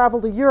wife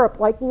traveled to Europe,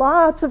 like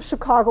lots of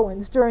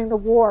Chicagoans during the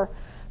war,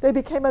 they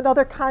became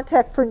another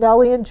contact for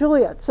Nellie and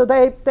Juliette. So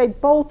they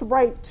both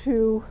write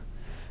to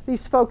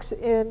these folks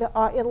in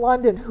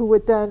London who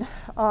would then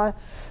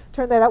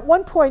turn that. At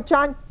one point,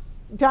 John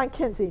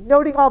Kinzie,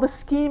 noting all the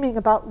scheming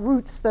about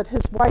routes that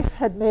his wife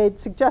had made,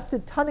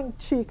 suggested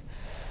tongue-in-cheek,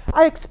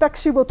 "I expect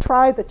she will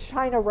try the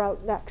China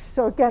route next."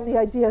 So again, the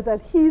idea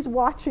that he's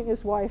watching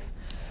his wife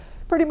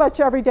pretty much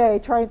every day,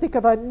 trying to think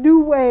of a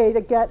new way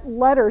to get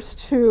letters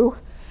to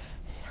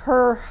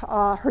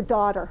her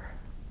daughter.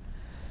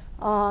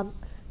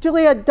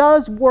 Juliette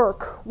does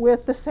work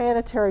with the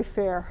sanitary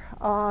fair.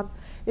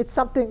 It's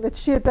something that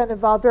she had been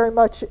involved very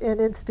much in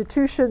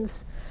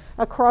institutions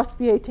across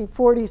the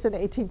 1840s and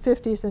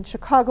 1850s in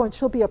Chicago, and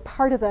she'll be a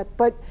part of that.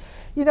 But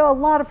a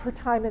lot of her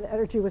time and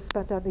energy was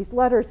spent on these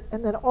letters,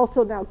 and then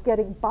also now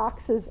getting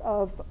boxes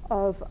of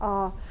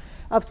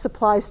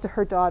supplies to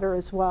her daughter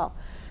as well.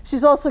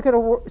 She's also going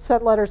to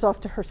send letters off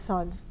to her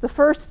sons. The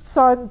first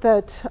son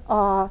that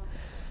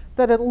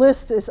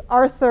enlists is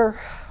Arthur.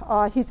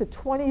 He's a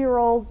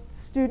 20-year-old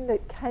student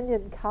at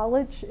Kenyon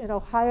College in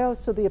Ohio,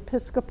 so the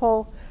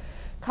Episcopal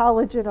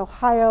College in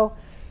Ohio.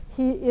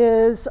 He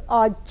is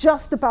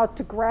just about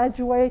to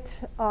graduate,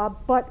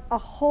 but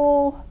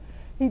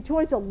he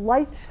joins a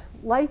light,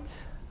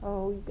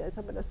 you guys,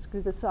 I'm going to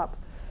screw this up.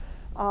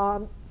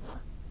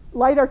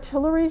 Light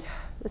artillery,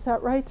 is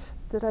that right?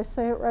 Did I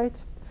say it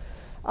right?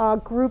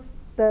 Group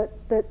that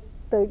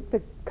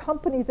the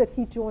company that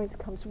he joins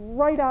comes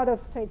right out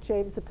of St.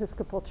 James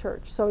Episcopal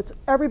Church. So it's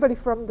everybody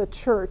from the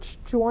church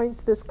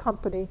joins this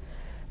company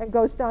and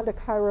goes down to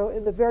Cairo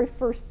in the very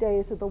first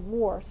days of the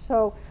war.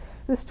 So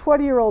this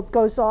 20-year-old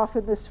goes off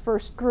in this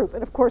first group.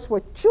 And of course,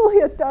 what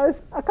Juliette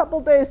does a couple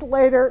days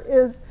later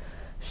is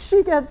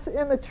she gets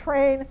in the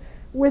train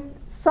with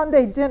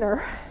Sunday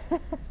dinner,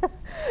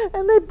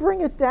 and they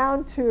bring it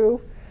down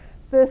to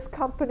this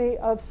company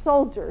of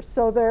soldiers.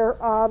 So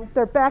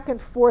they're back and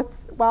forth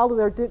while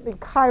they're in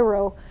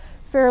Cairo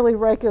fairly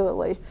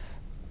regularly.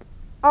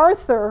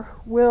 Arthur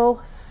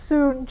will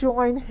soon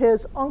join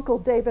his uncle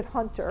David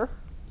Hunter,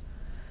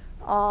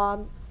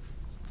 and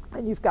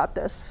you've got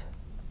this,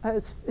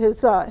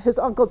 his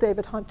uncle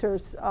David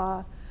Hunter's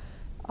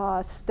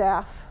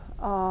staff.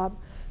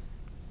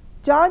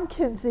 John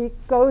Kinzie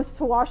goes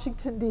to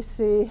Washington,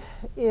 D.C.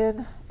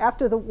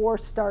 after the war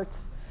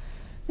starts.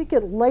 I think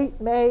in late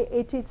May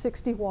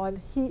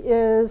 1861, he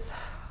is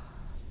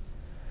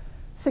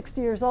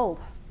 60 years old,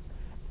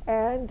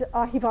 and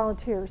he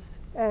volunteers.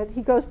 And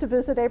he goes to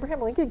visit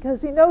Abraham Lincoln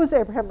because he knows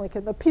Abraham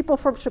Lincoln. The people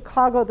from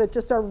Chicago that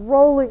just are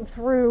rolling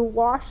through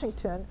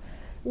Washington,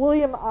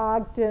 William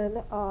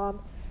Ogden,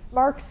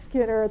 Mark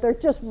Skinner, they're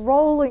just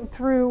rolling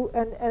through,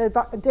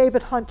 and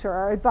David Hunter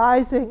are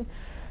advising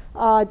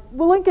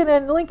Lincoln,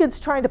 and Lincoln's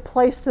trying to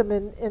place them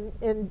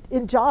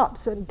in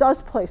jobs, and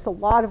does place a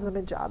lot of them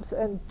in jobs.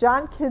 And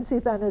John Kinzie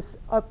then is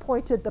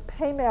appointed the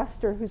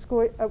paymaster, who's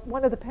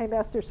one of the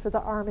paymasters for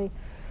the Army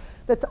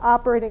that's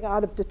operating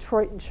out of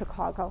Detroit and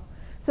Chicago.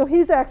 So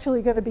he's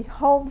actually going to be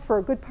home for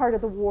a good part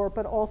of the war,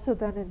 but also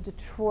then in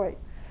Detroit.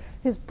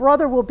 His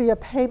brother will be a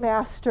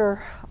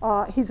paymaster.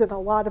 He's in a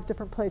lot of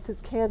different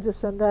places,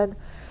 Kansas, and then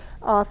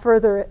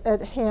further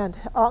at hand.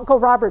 Uncle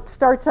Robert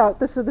starts out,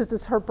 this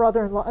is her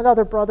brother-in-law,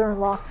 another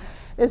brother-in-law,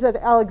 is at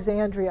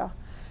Alexandria.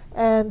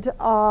 And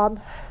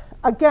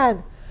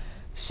again,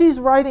 she's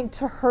writing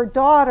to her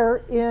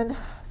daughter in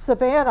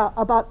Savannah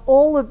about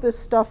all of this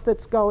stuff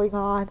that's going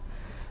on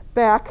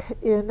back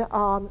in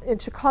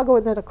Chicago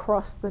and then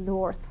across the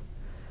north.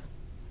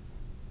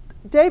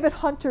 David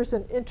Hunter's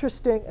an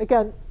interesting,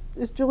 again,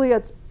 is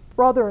Juliette's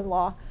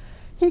brother-in-law.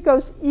 He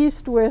goes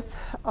east with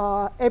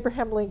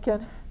Abraham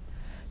Lincoln,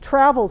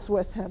 travels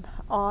with him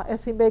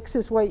as he makes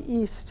his way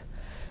east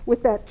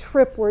with that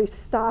trip where he's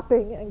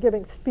stopping and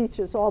giving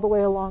speeches all the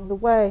way along the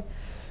way.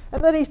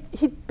 And then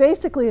he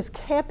basically is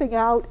camping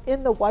out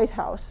in the White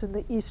House, in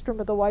the east room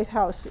of the White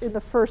House, in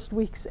the first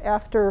weeks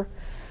after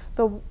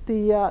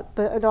the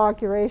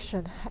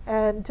inauguration.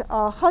 And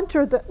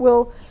Hunter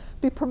will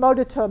be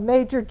promoted to a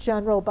major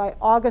general by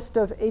August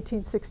of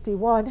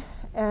 1861,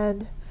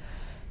 and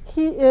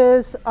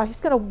he's going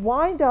to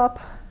wind up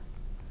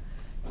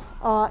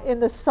in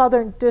the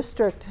Southern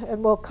District,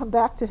 and we'll come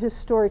back to his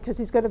story because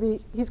he's going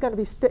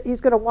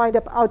to wind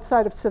up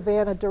outside of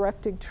Savannah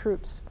directing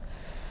troops.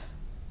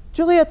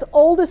 Juliette's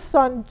oldest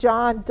son,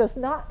 John, does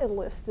not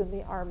enlist in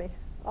the Army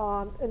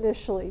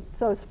initially.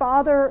 So his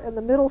father and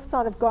the middle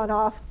son have gone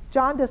off.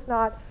 John does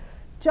not.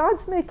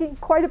 John's making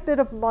quite a bit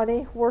of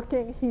money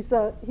working. He's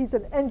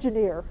an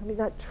engineer. I mean,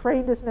 not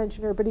trained as an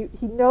engineer, but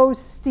he knows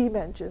steam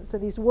engines,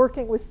 and he's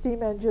working with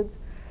steam engines.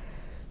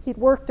 He'd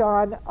worked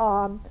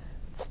on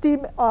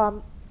steamboats.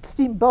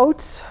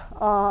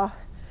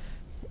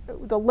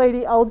 The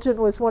Lady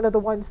Elgin was one of the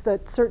ones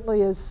that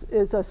certainly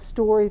is a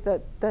story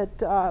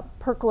that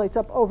percolates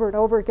up over and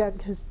over again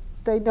because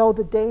they know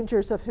the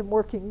dangers of him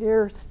working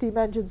near steam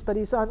engines, but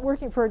he's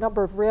working for a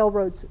number of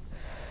railroads.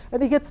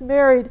 And he gets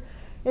married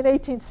in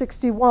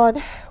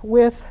 1861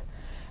 with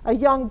a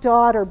young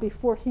daughter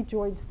before he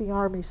joins the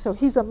Army. So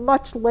he's a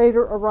much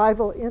later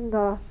arrival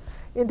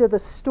into the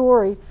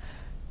story.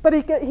 But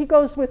he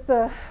goes with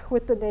the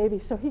Navy,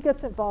 so he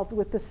gets involved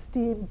with the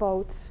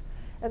steamboats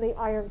and the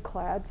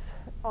ironclads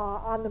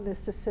on the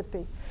Mississippi.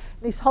 And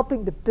he's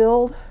helping to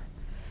build,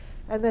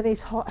 and then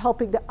he's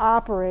helping to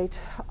operate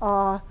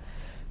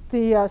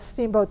the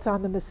steamboats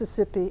on the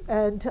Mississippi.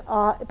 And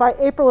by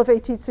April of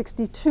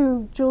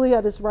 1862,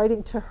 Juliette is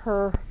writing to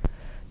her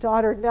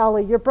daughter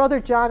Nellie, "Your brother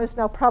John is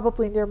now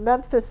probably near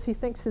Memphis. He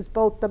thinks his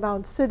boat, the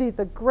Mound City,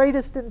 the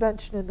greatest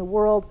invention in the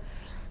world.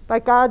 By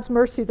God's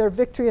mercy, their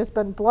victory has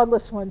been a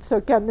bloodless one." So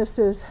again, this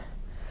is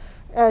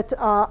at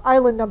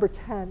island number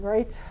 10,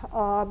 right?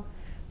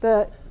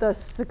 The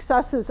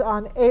successes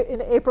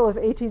in April of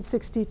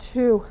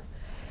 1862.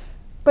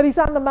 But he's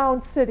on the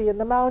Mound City, and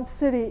the Mound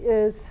City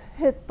is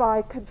hit by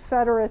a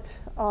Confederate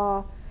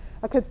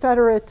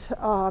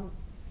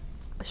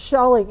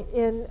shelling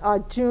in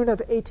June of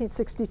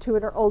 1862,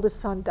 and her oldest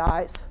son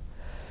dies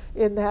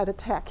in that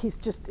attack. He's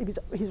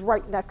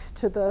right next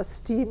to the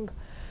steam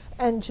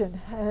engine,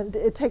 and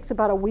it takes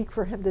about a week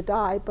for him to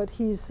die, but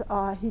he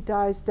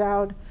dies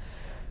down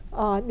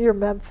near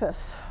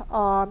Memphis.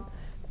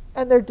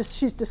 And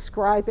she's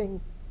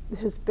describing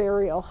his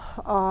burial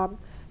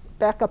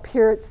back up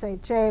here at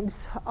St.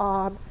 James.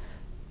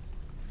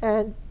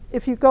 And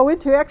if you go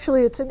into,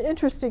 actually, it's an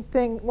interesting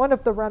thing. One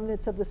of the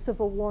remnants of the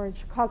Civil War in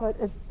Chicago,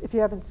 if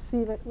you haven't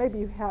seen it, maybe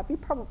you have, you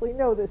probably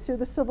know this. You're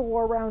the Civil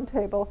War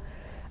Roundtable.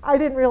 I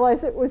didn't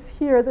realize it was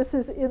here. This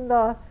is in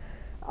the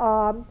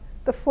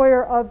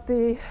foyer of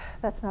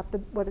that's not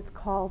what it's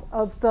called,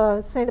 of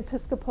the St.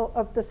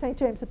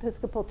 James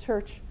Episcopal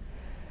Church.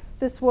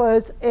 This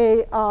was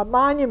a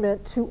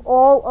monument to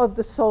all of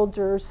the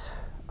soldiers,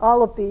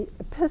 all of the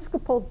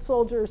Episcopal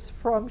soldiers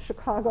from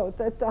Chicago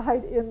that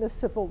died in the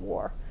Civil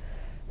War.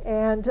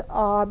 And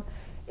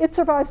it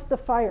survives the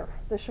fire,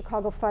 the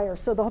Chicago fire.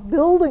 So the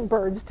building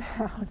burns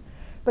down,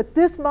 but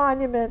this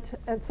monument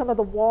and some of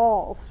the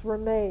walls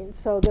remain,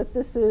 so that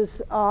this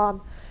is it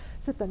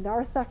the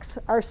narthex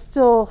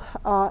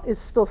is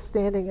still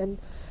standing, and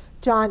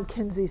John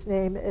Kinzie's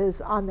name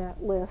is on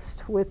that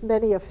list with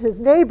many of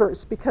his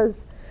neighbors,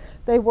 because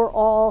they were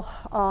all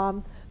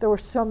there were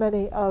so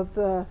many of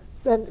the.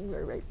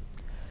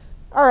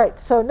 All right,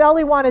 so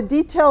Nellie wanted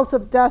details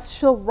of death.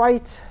 She'll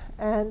write.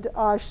 And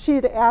she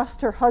had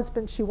asked her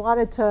husband, she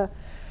wanted to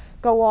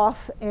go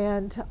off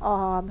and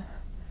come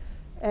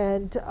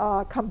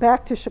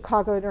back to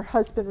Chicago, and her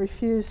husband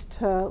refused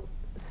to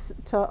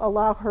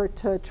allow her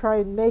to try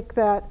and make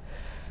that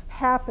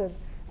happen.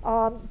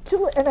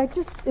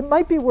 It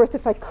might be worth,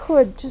 if I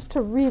could, just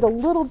to read a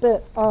little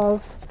bit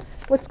of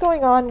what's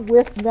going on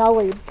with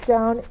Nellie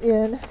down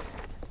in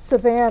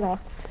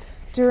Savannah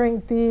during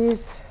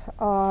this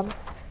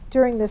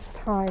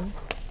time.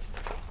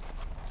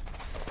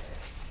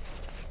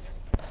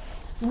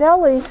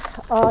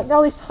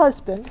 Nellie's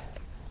husband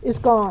is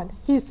gone.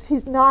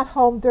 He's not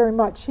home very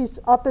much. He's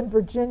up in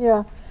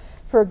Virginia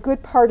for a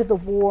good part of the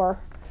war,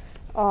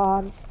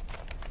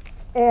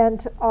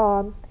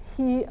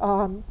 he.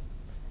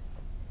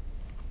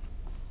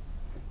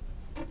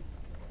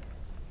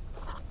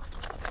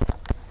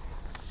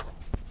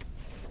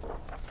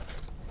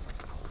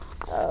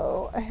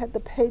 I had the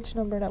page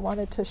number, and I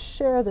wanted to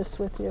share this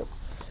with you.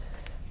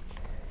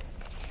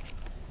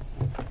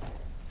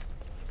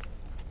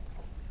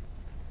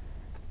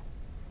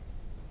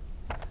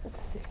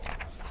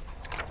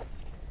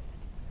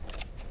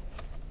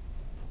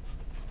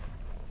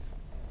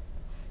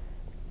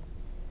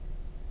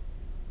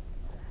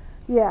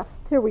 Yeah,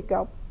 here we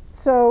go.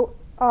 So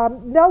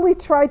Nellie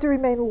tried to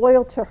remain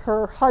loyal to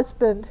her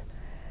husband,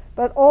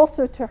 but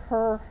also to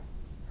her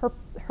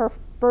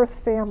birth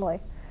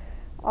family.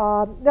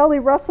 Nellie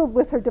wrestled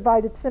with her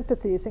divided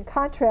sympathies. In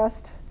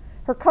contrast,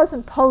 her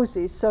cousin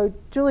Posey, so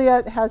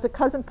Juliette has a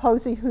cousin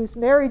Posey who's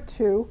married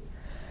to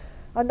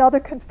another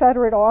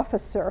Confederate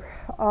officer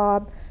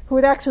who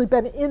had actually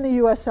been in the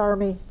U.S.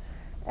 Army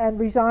and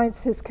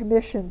resigns his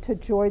commission to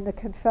join the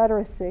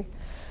Confederacy.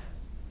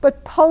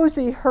 But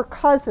Posey, her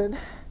cousin,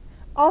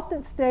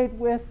 often stayed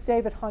with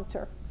David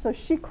Hunter. So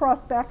she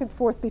crossed back and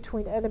forth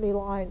between enemy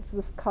lines,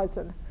 this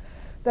cousin,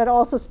 that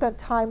also spent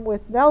time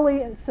with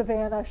Nellie in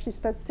Savannah. She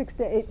spent 6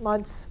 to 8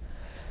 months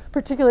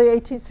particularly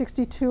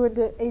 1862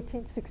 into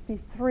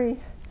 1863,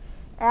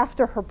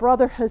 after her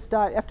brother has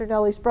died, after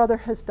Nellie's brother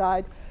has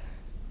died.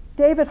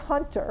 David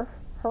Hunter,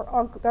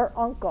 their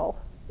uncle,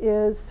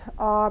 is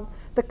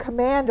the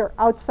commander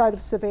outside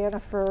of Savannah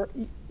for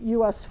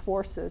U.S.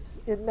 forces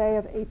in May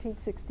of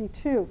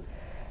 1862.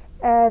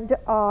 And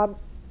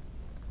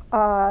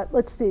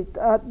let's see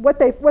what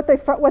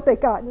they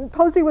got. And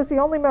Posey was the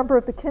only member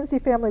of the Kinzie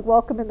family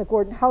welcome in the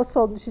Gordon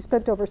household, and she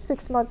spent over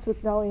 6 months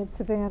with Nellie in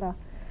Savannah.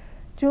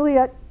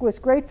 Juliette was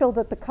grateful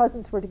that the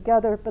cousins were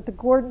together, but the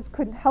Gordons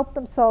couldn't help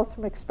themselves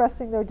from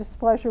expressing their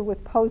displeasure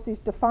with Posey's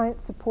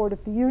defiant support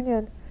of the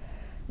Union,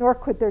 nor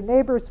could their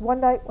neighbors.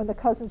 One night when the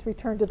cousins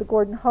returned to the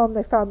Gordon home,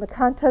 they found the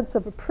contents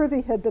of a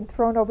privy had been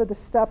thrown over the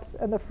steps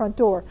and the front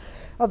door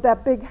of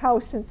that big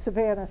house in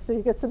Savannah. So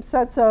you get some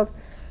sense of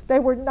they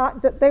were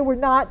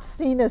not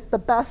seen as the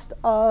best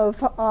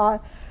of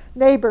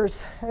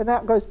neighbors, and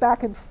that goes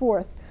back and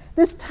forth.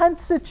 This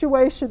tense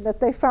situation that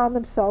they found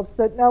themselves,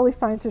 that Nellie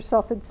finds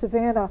herself in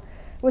Savannah,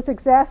 was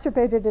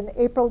exacerbated in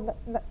April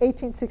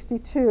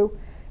 1862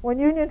 when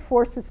Union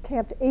forces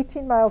camped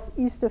 18 miles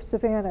east of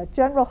Savannah.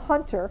 General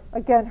Hunter,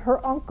 again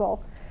her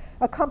uncle,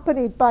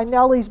 accompanied by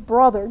Nellie's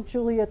brother,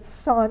 Juliette's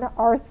son,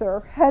 Arthur,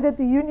 headed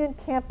the Union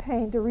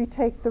campaign to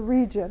retake the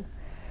region.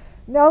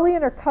 Nellie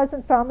and her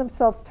cousin found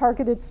themselves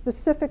targeted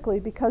specifically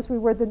because we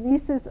were the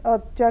nieces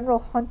of General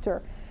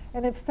Hunter.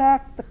 And in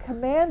fact, the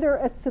commander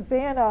at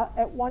Savannah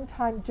at one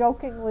time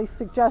jokingly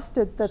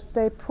suggested that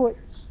they put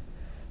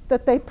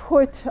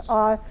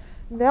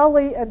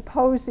Nellie and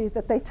Posey,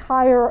 that they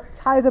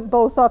tie them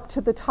both up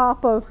to the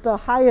top of the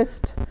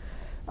highest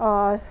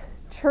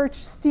church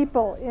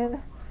steeple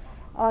in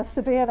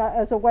Savannah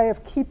as a way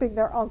of keeping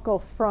their uncle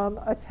from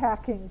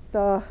attacking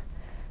the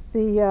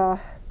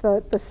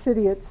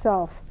city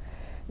itself.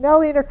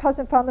 Nellie and her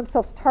cousin found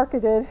themselves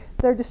targeted.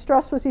 Their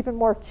distress was even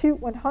more acute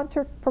when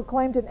Hunter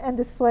proclaimed an end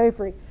to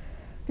slavery.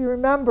 If you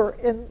remember,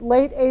 in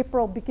late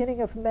April,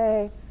 beginning of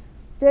May,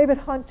 David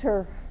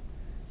Hunter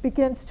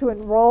begins to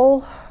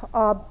enroll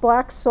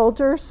black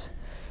soldiers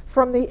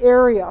from the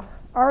area.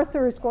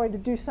 Arthur is going to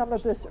do some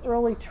of this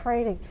early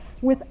training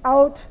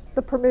without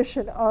the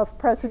permission of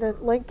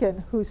President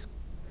Lincoln, who's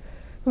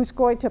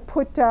going to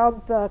put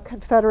down the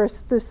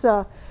Confederates,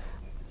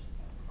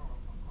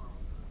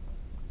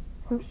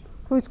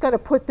 who's going to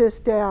put this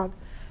down.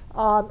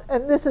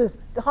 And this is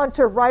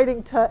Hunter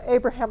writing to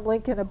Abraham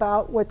Lincoln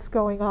about what's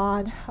going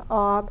on,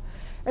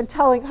 and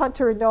telling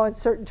Hunter in no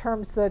uncertain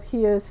terms that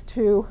he is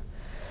to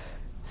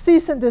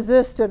cease and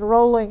desist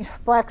enrolling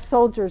black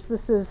soldiers.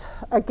 This is,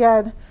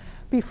 again,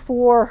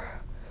 before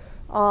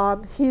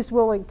he's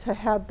willing to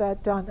have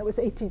that done. That was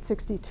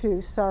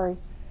 1862, sorry.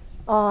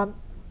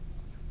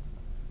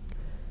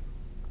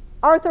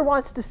 Arthur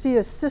wants to see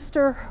his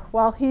sister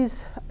while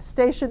he's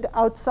stationed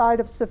outside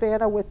of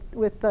Savannah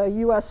with the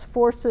U.S.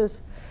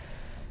 forces.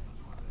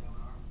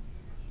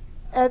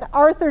 And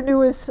Arthur knew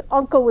his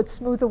uncle would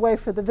smooth the way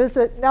for the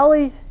visit.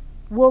 Nellie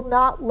will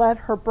not let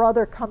her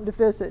brother come to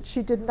visit.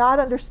 She did not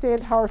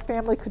understand how her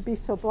family could be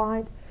so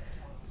blind.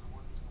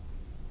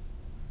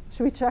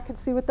 Should we check and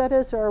see what that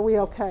is, or are we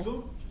okay?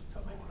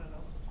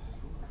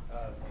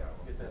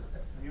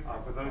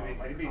 For those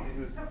anybody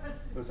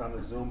who's on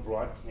the Zoom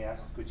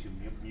broadcast, could you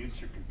mute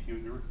your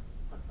computer,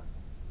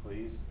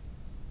 please?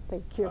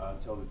 Thank you.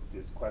 Until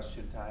it's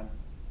question time.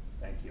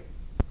 Thank you.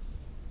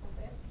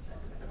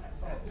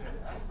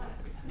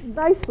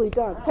 Nicely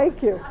done.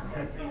 Thank you.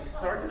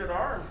 Sergeant at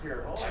Arms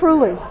here.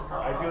 Truly.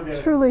 I do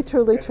that. Truly. I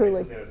do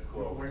that at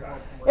school all the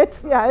time.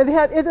 It's, yeah, it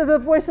had the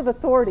voice of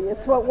authority.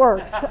 It's what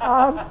works.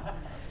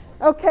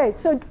 Okay,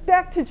 so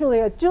back to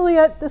Juliette.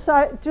 Juliette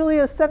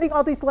is sending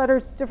all these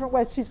letters different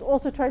ways. She's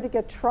also trying to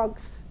get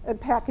trunks and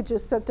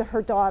packages sent to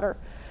her daughter.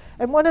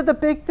 And one of the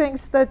big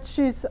things that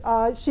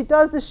she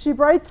does is she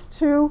writes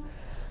to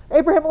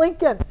Abraham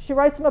Lincoln. She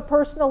writes him a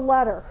personal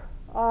letter,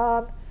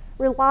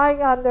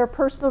 relying on their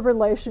personal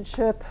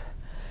relationship,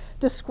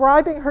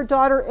 describing her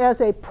daughter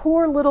as a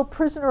poor little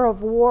prisoner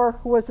of war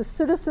who was a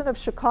citizen of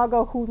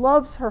Chicago who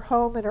loves her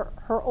home and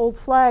her old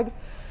flag.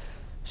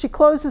 She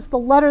closes the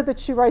letter that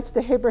she writes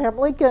to Abraham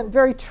Lincoln,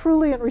 very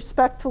truly and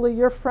respectfully,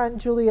 your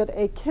friend Juliette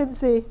A.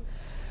 Kinzie.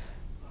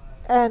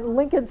 And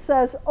Lincoln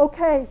says,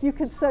 okay, you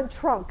can send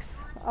trunks.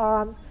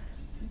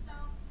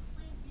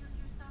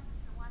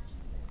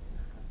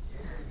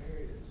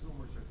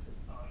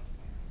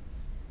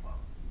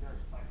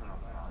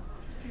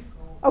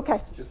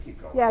 Okay. Just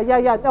keep going.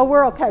 Yeah. No,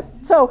 we're okay.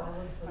 So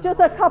just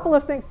a couple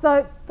of things.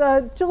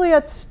 The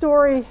Juliette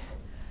story,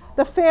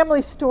 the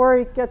family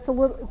story gets a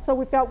little, so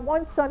we've got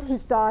one son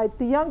who's died.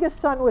 The youngest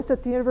son was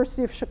at the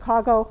University of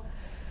Chicago.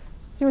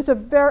 He was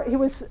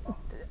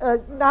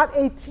not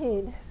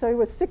 18, so he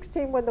was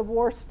 16 when the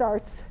war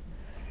starts.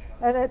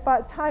 And at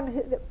about time in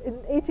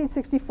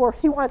 1864,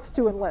 he wants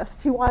to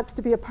enlist. He wants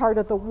to be a part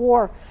of the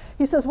war.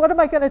 He says, what am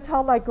I going to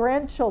tell my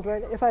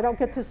grandchildren if I don't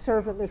get to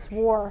serve in this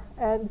war?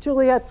 And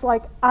Juliette's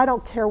like, I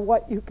don't care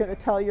what you're going to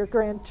tell your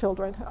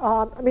grandchildren.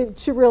 I mean,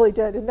 she really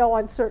did, in no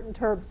uncertain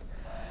terms.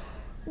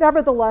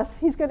 Nevertheless,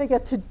 he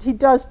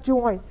does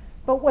join.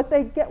 But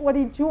what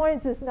he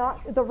joins is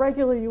not the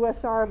regular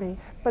U.S. Army,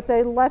 but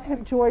they let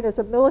him join as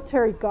a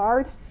military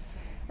guard,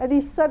 and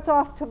he's sent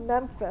off to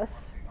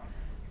Memphis.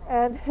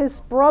 And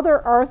his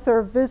brother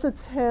Arthur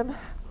visits him,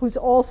 who's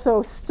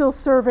also still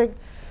serving.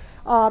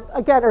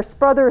 Again, her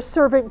brother is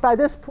serving by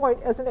this point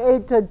as an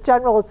aide to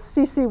General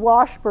C.C.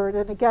 Washburn.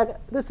 And again,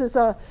 this is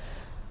a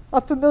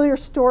familiar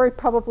story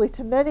probably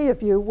to many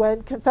of you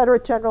when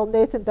Confederate General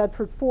Nathan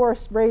Bedford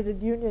Forrest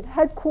raided Union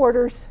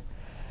headquarters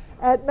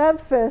at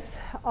Memphis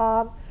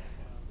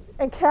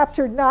and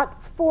captured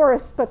not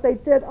Forrest, but they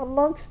did,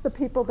 amongst the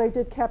people they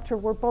did capture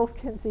were both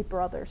Kinzie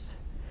brothers.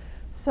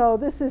 So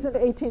this is in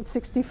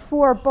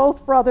 1864.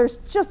 Both brothers,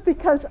 just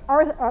because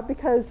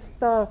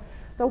the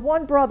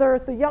one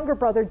brother, the younger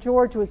brother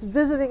George, was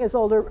visiting his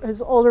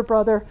older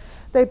brother,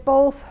 they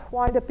both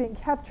wind up being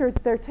captured.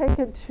 They're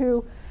taken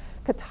to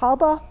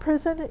Catawba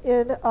prison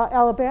in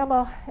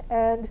Alabama,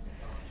 and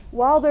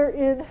while they're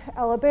in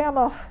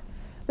Alabama,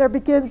 there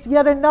begins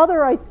yet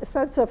another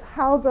sense of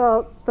how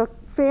the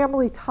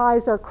family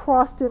ties are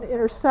crossed and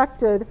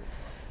intersected.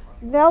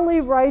 Nellie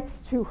writes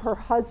to her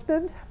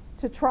husband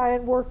to try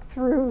and work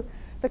through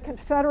the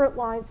Confederate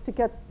lines to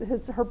get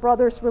her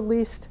brothers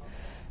released.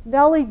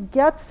 Nellie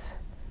gets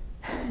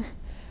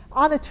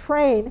on a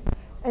train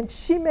and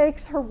she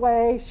makes her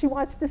way. She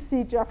wants to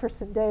see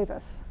Jefferson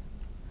Davis.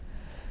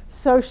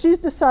 So she's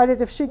decided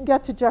if she can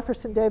get to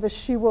Jefferson Davis,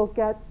 she will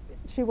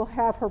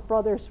have her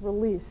brothers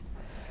released.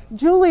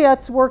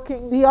 Juliette's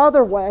working the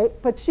other way,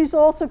 but she's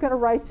also going to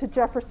write to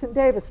Jefferson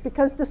Davis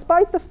because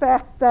despite the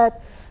fact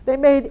that they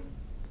made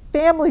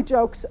family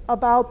jokes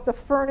about the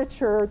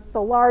furniture,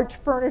 the large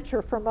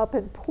furniture from up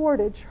in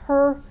Portage,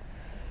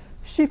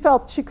 she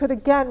felt she could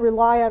again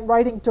rely on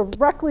writing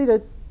directly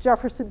to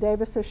Jefferson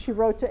Davis as she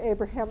wrote to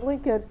Abraham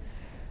Lincoln.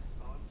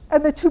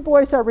 And the two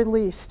boys are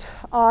released.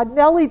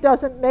 Nellie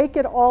doesn't make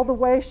it all the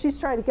way. She's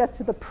trying to get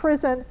to the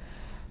prison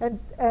and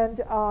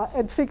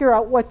figure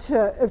out what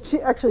to.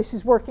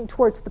 She's working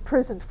towards the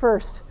prison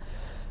first,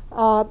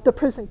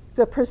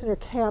 the prisoner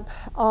camp.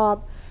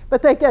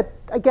 But they get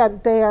again.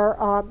 They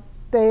are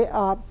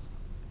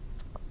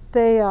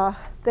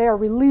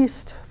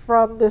released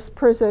from this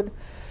prison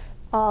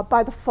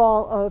by the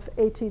fall of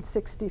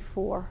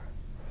 1864.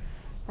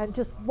 And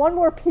just one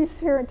more piece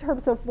here in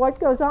terms of what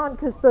goes on,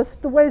 because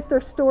the ways their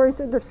stories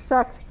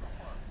intersect.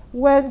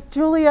 When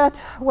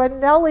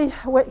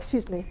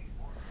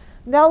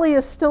Nellie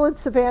is still in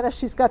Savannah.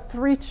 She's got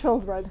 3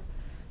 children.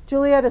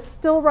 Juliette is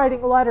still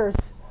writing letters.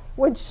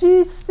 When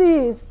she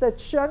sees that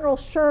General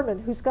Sherman,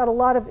 who's got a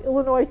lot of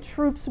Illinois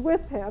troops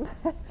with him,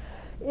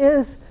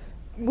 is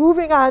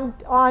moving on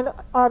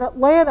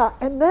Atlanta,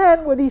 and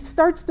then when he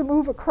starts to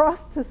move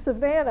across to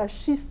Savannah,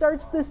 she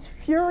starts this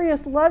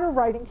furious letter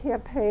writing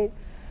campaign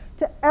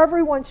to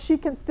everyone she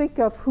can think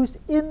of who's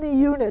in the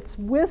units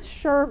with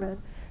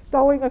Sherman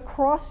going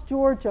across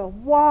Georgia.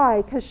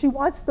 Why? Because she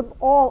wants them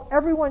all,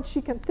 everyone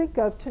she can think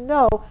of, to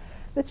know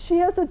that she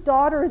has a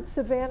daughter in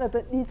Savannah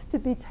that needs to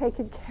be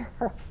taken care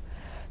of,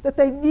 that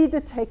they need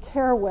to take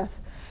care with.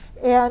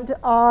 And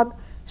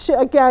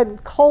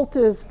Edward Colt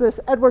is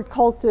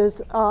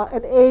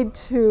an aide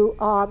to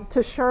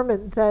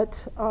Sherman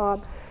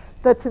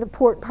that's an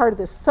important part of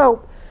this.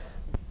 So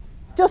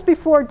just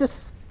before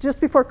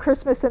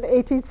Christmas in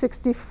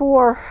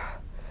 1864,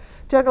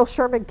 General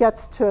Sherman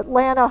gets to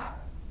Atlanta.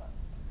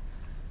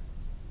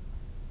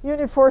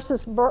 Union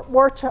forces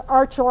march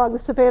along the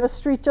Savannah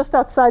Street just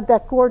outside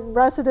that Gordon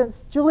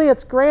residence.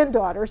 Juliette's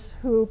granddaughters,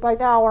 who by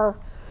now are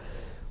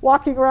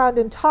walking around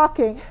and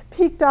talking,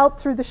 peeked out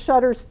through the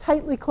shutters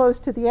tightly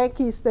closed to the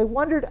Yankees. They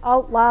wondered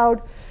out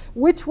loud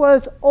which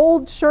was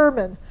old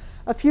Sherman.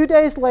 A few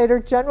days later,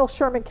 General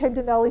Sherman came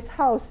to Nellie's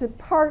house, in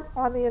part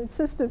on the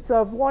insistence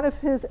of one of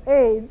his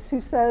aides,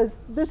 who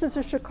says, "This is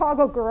a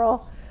Chicago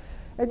girl,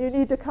 and you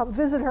need to come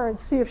visit her and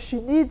see if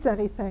she needs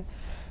anything."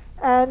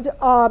 And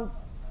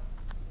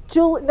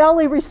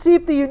Nellie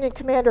received the Union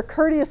commander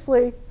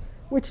courteously,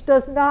 which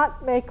does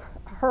not make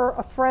her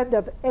a friend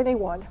of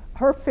anyone.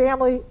 Her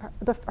family,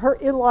 her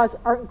in-laws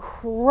are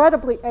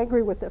incredibly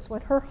angry with this.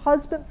 When her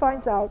husband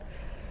finds out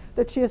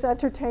that she has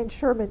entertained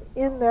Sherman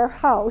in their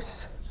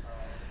house,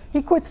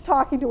 he quits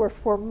talking to her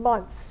for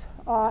months.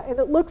 And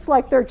it looks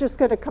like they're just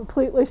going to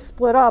completely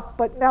split up,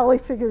 but Nellie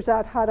figures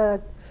out how to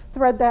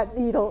thread that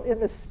needle in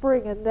the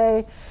spring, and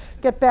they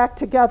get back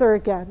together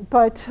again.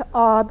 But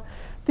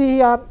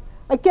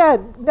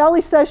again, Nellie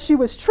says she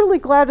was truly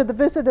glad of the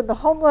visit and the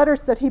home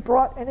letters that he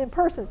brought, and in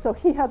person, so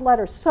he had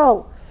letters.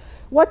 So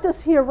what does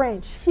he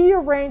arrange? He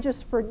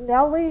arranges for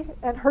Nellie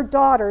and her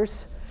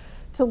daughters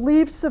to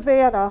leave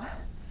Savannah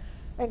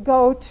and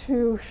go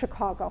to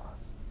Chicago.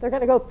 They're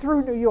going to go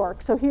through New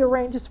York, so he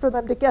arranges for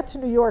them to get to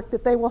New York,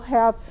 that they will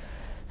have.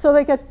 So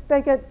they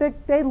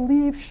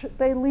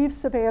leave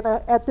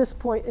Savannah at this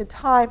point in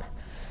time,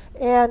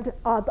 and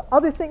the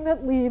other thing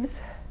that leaves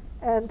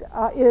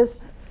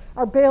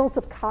are bales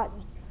of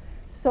cotton.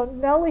 So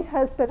Nellie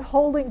has been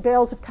holding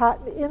bales of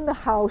cotton in the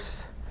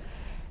house,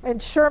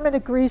 and Sherman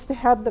agrees to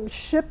have them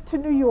shipped to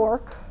New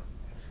York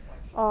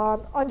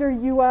under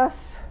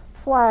U.S.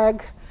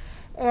 flag,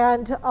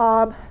 and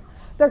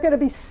they're going to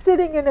be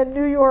sitting in a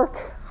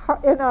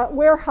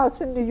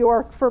warehouse in New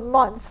York for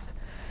months.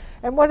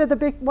 And one of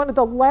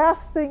the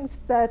last things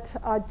that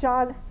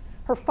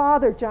her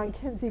father, John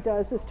Kinzie,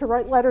 does is to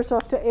write letters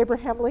off to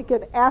Abraham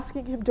Lincoln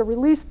asking him to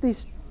release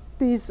these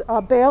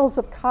bales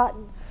of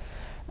cotton.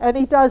 And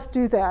he does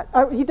do that.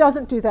 He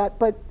doesn't do that,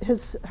 but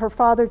her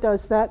father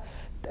does that.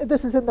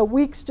 This is in the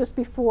weeks just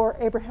before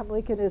Abraham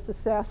Lincoln is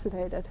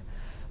assassinated.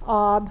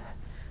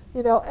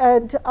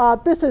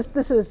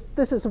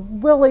 This is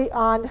Willie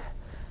on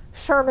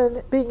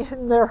Sherman being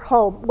in their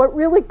home. What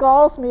really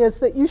galls me is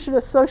that you should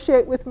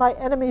associate with my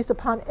enemies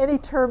upon any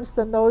terms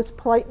than those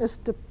politeness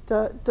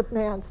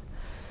demands.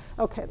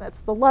 Okay,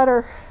 that's the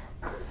letter.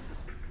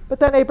 But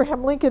then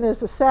Abraham Lincoln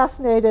is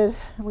assassinated,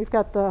 and we've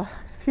got the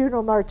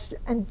funeral march.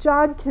 And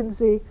John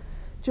Kinzie,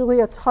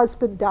 Juliette's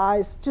husband,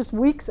 dies just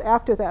weeks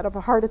after that of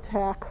a heart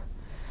attack.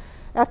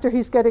 After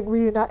he's been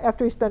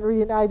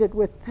reunited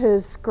with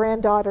his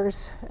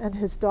granddaughters and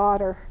his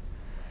daughter,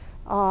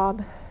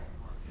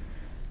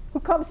 who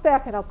comes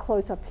back, and I'll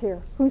close up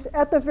here, who's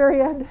at the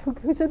very end,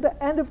 who's at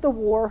the end of the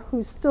war,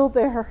 who's still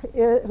there,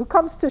 who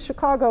comes to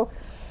Chicago,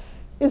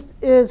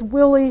 is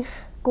Willie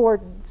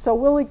Gordon. So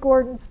Willie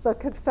Gordon's the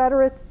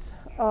Confederate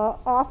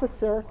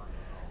officer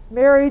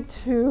married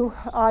to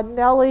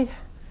Nellie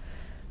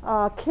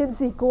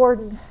Kinzie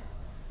Gordon.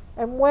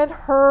 And when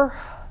her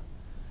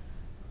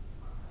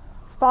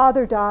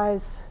father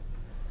dies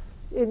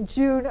in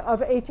June of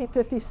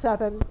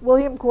 1857,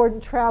 William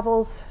Gordon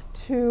travels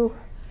to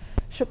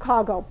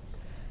Chicago.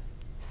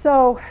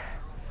 So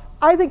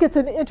I think it's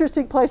an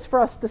interesting place for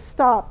us to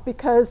stop,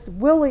 because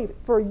Willie,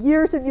 for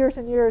years and years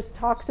and years,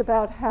 talks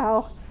about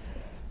how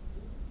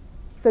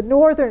the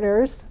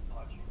Northerners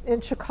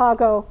in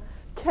Chicago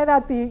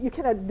you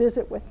cannot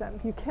visit with them.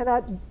 You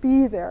cannot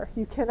be there.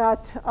 You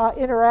cannot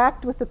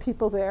interact with the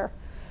people there.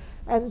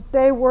 And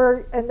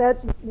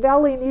that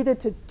Nellie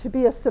needed to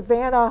be a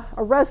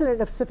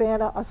resident of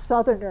Savannah, a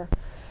Southerner.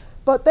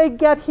 But they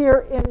get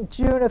here in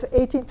June of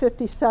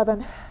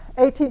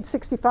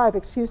 1865,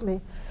 excuse me.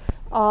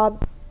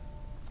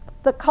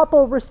 The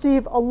couple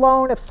receive a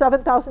loan of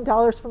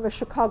 $7,000 from a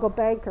Chicago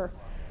banker.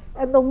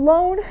 And the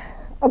loan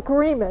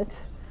agreement,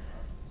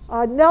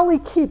 Nellie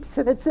keeps,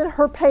 and it's in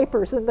her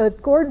papers, in the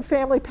Gordon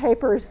family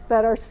papers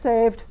that are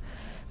saved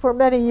for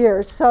many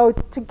years. So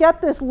to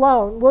get this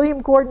loan,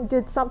 William Gordon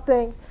did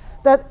something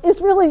that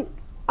is really,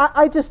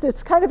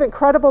 it's kind of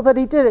incredible that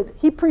he did it.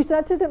 He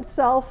presented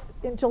himself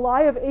in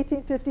July of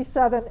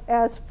 1857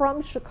 as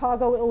from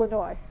Chicago,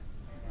 Illinois.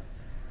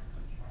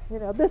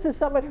 This is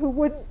someone who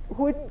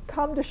wouldn't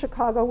come to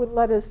Chicago, wouldn't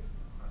let his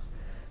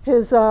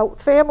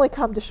family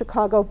come to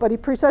Chicago, but he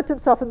presented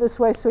himself in this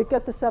way so he'd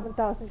get the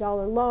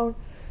 $7,000 loan.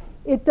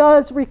 It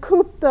does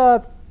recoup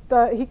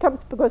he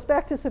goes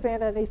back to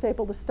Savannah, and he's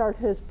able to start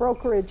his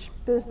brokerage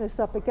business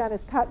up again,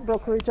 his cotton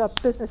brokerage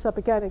business up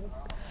again. And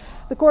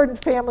the Gordon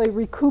family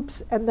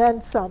recoups and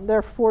then some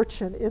their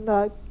fortune in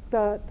the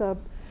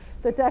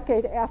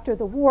decade after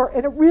the war,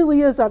 and it really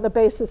is on the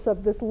basis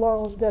of this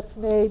loan that's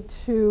made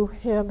to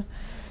him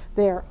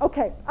there.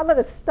 Okay, I'm going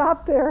to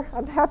stop there.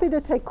 I'm happy to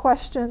take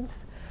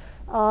questions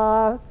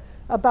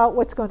about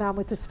what's going on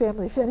with this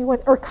family, if anyone,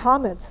 or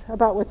comments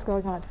about what's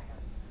going on.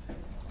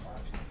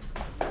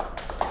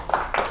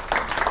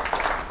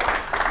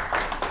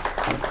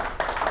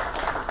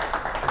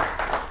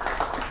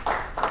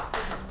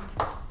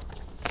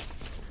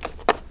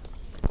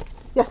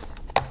 Yes.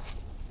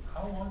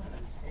 How long did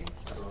it take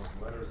for those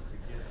letters to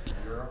get to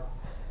Europe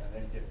and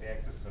then get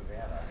back to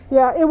Savannah?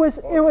 Yeah, it was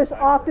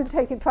often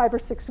taking 5 or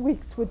 6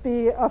 weeks would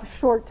be a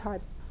short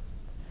time.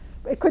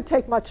 It could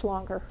take much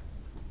longer.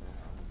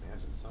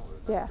 Imagine so.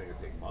 Yeah. It would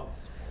take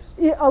months.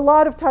 Yeah, a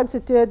lot of times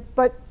it did,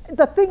 but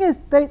the thing is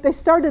they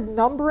started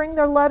numbering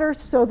their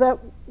letters so that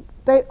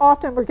they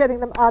often were getting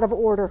them out of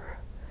order,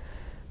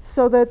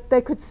 so that they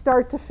could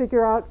start to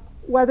figure out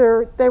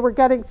whether they were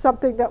getting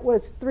something that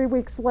was 3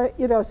 weeks late,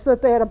 so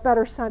that they had a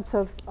better sense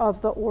of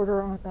the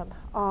order on them.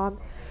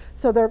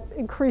 So they're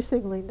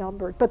increasingly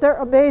numbered, but they're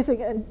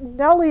amazing. And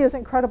Nellie is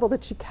incredible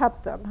that she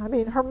kept them. I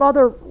mean, her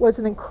mother was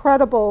an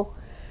incredible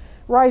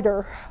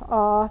writer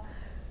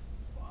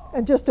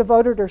and just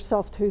devoted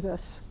herself to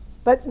this.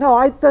 But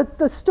no,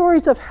 the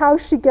stories of how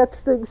she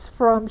gets things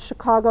from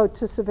Chicago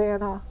to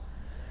Savannah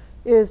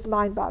is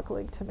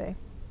mind-boggling to me.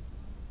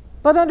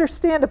 But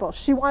understandable.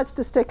 She wants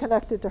to stay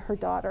connected to her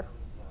daughter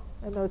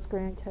and those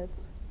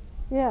grandkids.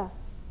 Yeah.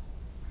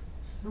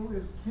 So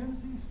is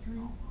Kinzie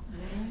Street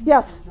named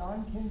Yes. for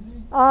John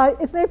Kinzie?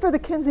 It's named for the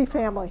Kinzie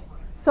family.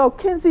 So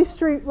Kinzie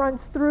Street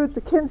runs through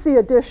the Kinzie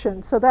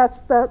edition. So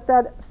that's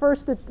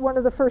one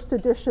of the first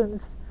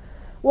editions,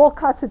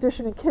 Wolcott's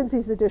edition and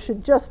Kinzie's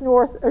edition, just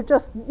on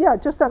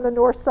the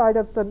north side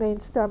of the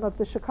main stem of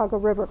the Chicago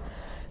River.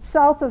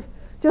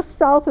 Just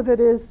south of it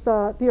is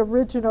the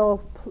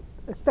original,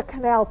 the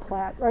canal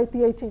plat, right? The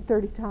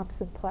 1830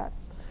 Thompson plat.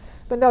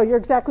 But no, you're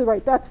exactly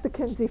right. That's the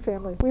Kinzie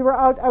family.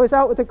 I was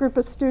out with a group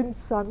of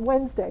students on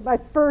Wednesday, my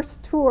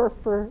first tour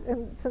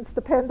since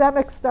the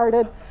pandemic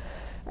started.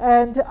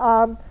 And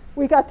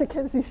we got to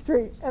Kinzie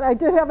Street. And I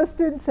did have a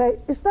student say,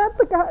 is that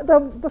the guy,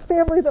 the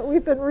family that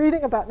we've been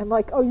reading about? And I'm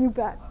like, oh, you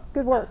bet.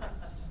 Good work.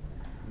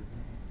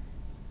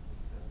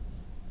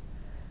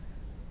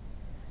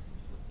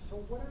 So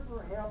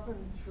whatever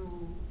happened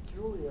to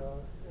Julia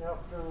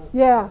after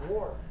Yeah. the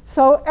war?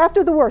 So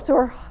after the war, so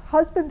her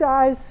husband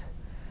dies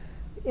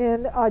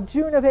in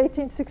June of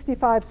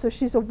 1865, so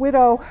she's a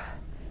widow.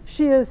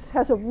 She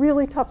has a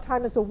really tough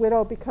time as a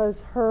widow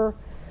because her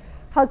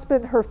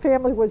husband, her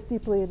family was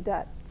deeply in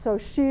debt. So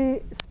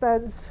she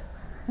spends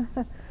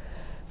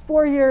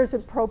 4 years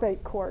in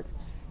probate court.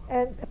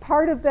 And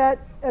part of that,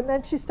 and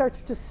then she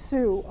starts to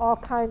sue all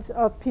kinds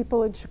of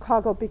people in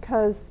Chicago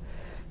because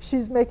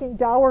she's making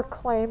dower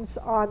claims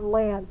on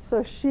land.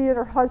 So she and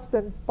her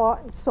husband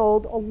bought and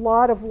sold a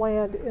lot of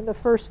land in the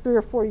first 3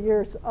 or 4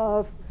 years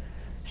of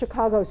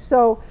Chicago.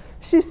 So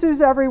she sues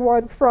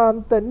everyone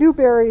from the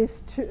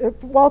Newberrys to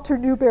Walter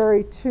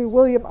Newberry to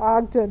William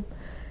Ogden.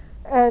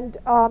 And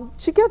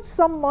she gets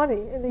some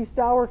money in these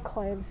dower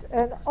claims.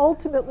 And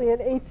ultimately in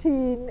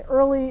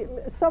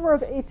summer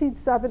of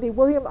 1870,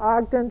 William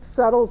Ogden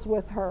settles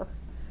with her.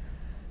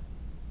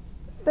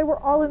 They were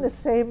all in the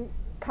same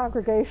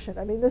congregation.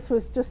 I mean, this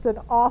was just an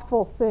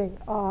awful thing.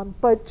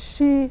 But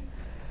she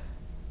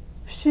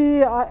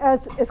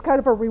as kind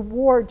of a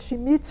reward, she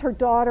meets her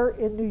daughter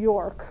in New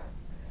York.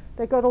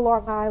 They go to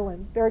Long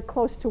Island, very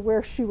close to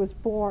where she was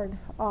born,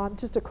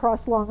 just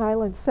across Long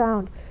Island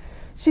Sound.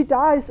 She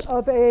dies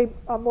of a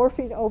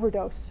morphine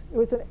overdose. It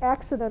was an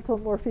accidental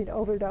morphine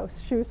overdose.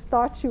 She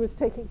thought she was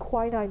taking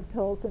quinine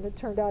pills, and it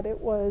turned out it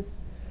was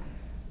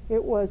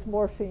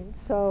morphine.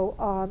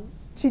 So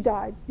she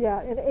died, in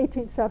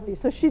 1870.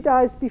 So she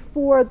dies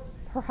before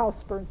her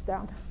house burns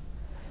down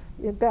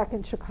back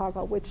in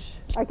Chicago, which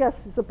I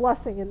guess is a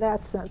blessing in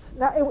that sense.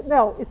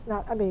 No, it's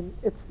not. I mean,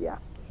 yeah.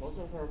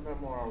 Wasn't her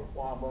memoir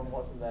Woblin,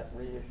 wasn't that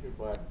reissued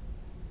by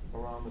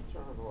around the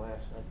turn of the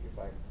last century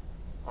by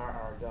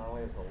R.R.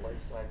 Donnelly as a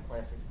Lakeside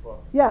Classics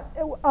book? Yeah,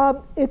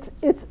 it's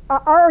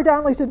R.R.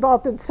 Donnelly's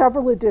involved in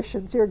several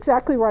editions. You're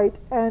exactly right,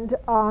 and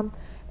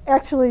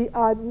actually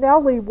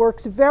Nellie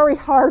works very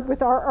hard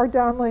with R.R.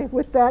 Donnelly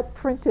with that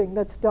printing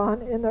that's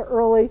done in the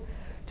early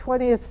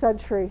 20th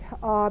century.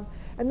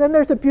 And then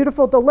there's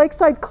the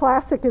Lakeside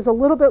Classic is a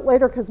little bit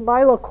later because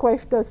Milo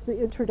Quaife does the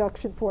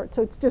introduction for it.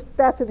 So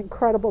that's an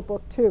incredible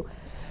book too.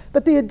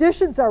 But the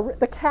editions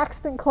the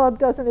Caxton Club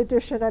does an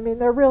edition. I mean,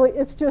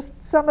 it's just,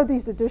 some of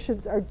these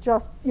editions are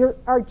just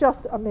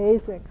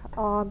amazing.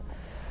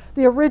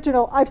 The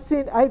original, I've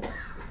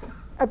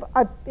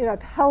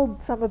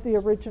held some of the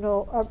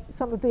original,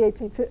 some of the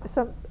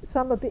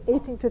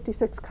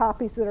 1856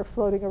 copies that are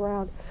floating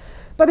around.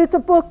 But it's a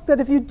book that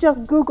if you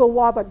just Google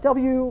Waubun,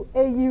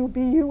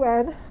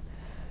 W-A-U-B-U-N,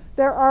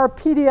 there are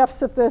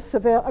PDFs of this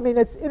available. I mean,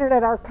 it's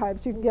Internet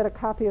Archives. You can get a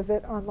copy of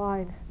it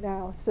online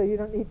now, so you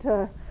don't need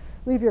to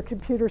leave your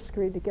computer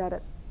screen to get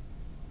it.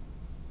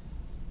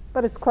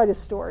 But it's quite a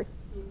story.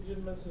 You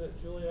mentioned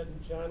that Juliette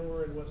and John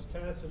were in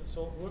Wisconsin.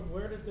 So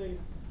where did they,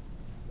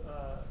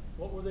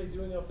 what were they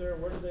doing up there?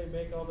 Where did they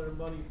make all their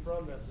money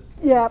from? That just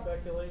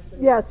speculation?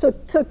 Yeah, so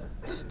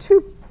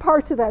two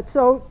parts of that.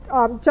 So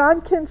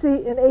John Kinzie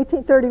in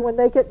 1830, when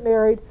they get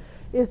married,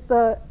 is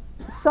the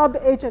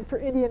sub-agent for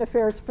Indian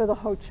affairs for the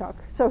Ho-Chunk.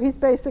 So he's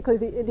basically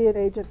the Indian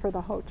agent for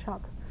the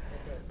Ho-Chunk,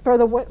 for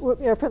the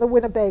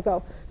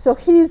Winnebago. So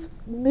he's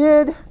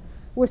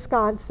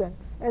mid-Wisconsin,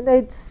 and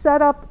they'd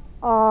set up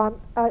an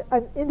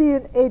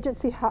Indian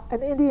agency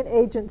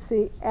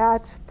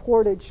at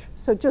Portage,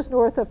 so just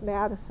north of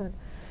Madison,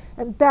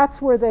 and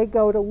that's where they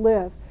go to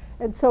live.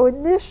 And so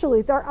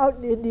initially they're out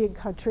in Indian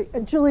country,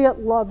 and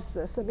Juliette loves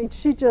this. I mean,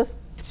 she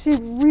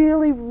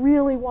really,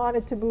 really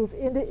wanted to move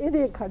into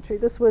Indian country.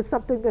 This was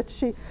something that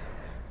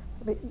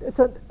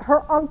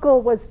her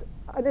uncle was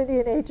an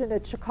Indian agent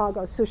at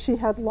Chicago, so she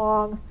had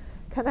long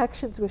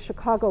connections with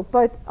Chicago,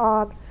 but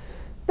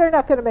they're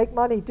not going to make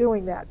money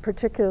doing that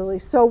particularly.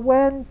 So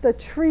when the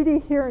treaty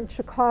here in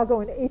Chicago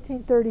in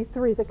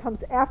 1833 that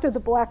comes after the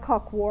Black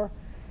Hawk War,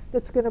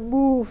 that's going to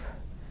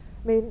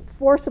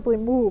forcibly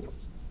move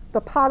the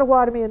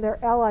Potawatomi and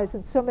their allies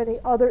and so many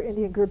other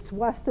Indian groups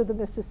west of the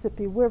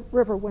Mississippi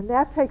River, when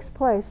that takes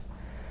place,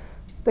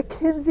 the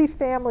Kinzie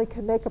family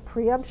can make a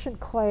preemption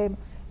claim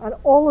on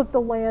all of the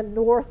land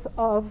north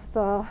of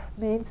the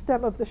main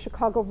stem of the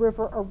Chicago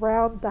River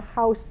around the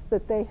house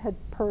that they had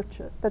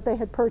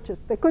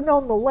purchased. They couldn't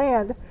own the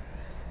land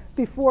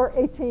before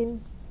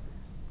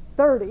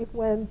 1830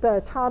 when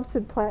the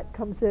Thompson plant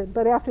comes in,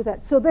 but after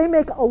that. So they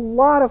make a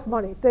lot of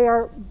money. They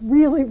are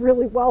really,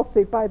 really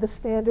wealthy by the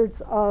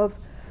standards of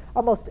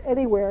almost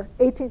anywhere,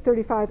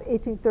 1835,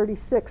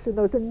 1836, in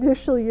those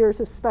initial years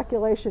of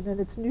speculation.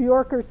 And it's New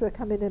Yorkers that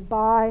come in and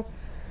buy,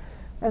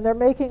 and they're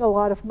making a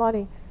lot of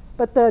money.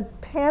 But the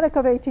panic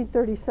of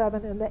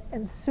 1837 and the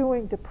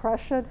ensuing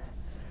depression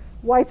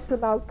wipes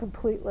them out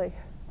completely.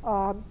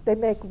 They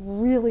make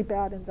really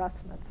bad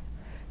investments.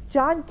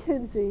 John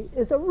Kinzie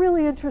is a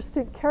really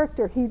interesting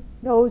character. He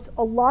knows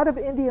a lot of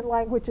Indian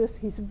languages.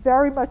 He's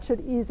very much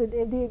at ease in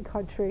Indian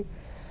country.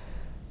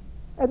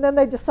 And then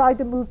they decide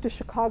to move to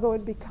Chicago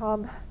and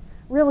become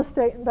real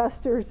estate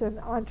investors and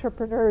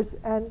entrepreneurs,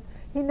 and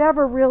he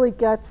never really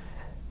gets,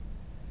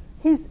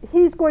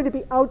 he's going to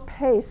be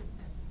outpaced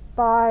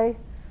by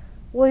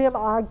William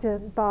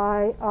Ogden,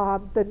 by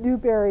the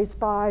Newberrys,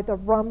 by the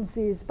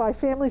Rumseys, by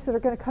families that are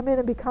going to come in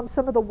and become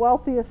some of the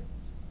wealthiest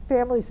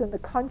families in the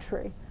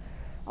country.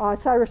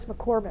 Cyrus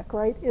McCormick,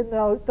 right, in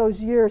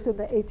those years in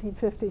the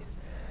 1850s.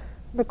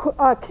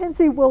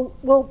 Kinzie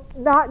will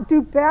not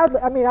do badly.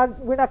 I mean,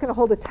 we're not going to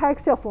hold a tag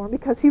sale for him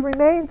because he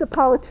remains a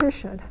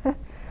politician.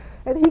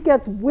 And he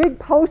gets Whig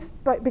posts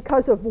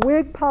because of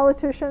Whig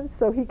politicians.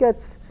 So he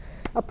gets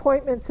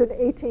appointments in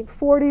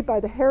 1840 by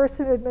the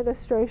Harrison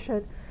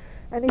administration.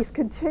 And he's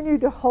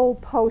continued to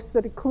hold posts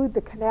that include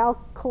the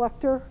canal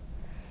collector.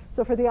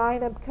 So for the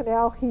I&M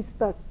Canal, he's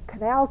the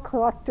canal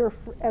collector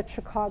at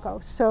Chicago.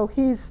 So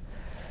he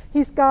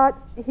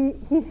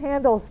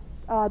handles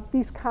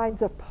these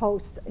kinds of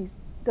posts. He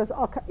does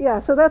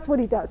so that's what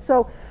he does.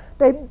 So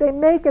they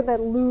make and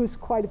then lose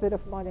quite a bit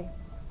of money.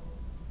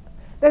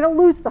 They don't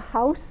lose the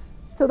house.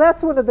 So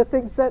that's one of the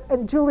things that,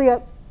 and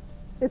Juliette,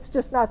 it's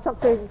just not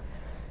something,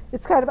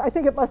 it's kind of, I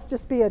think it must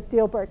just be a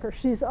deal breaker.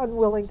 She's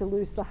unwilling to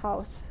lose the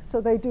house.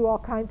 So they do all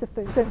kinds of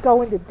things and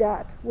go into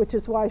debt, which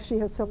is why she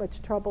has so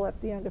much trouble at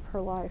the end of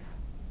her life.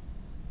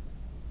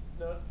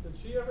 Now, did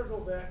she ever go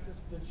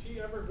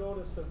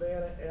to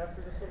Savannah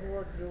after the Civil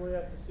War,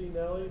 Juliette, to see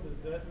Nellie?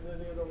 Does that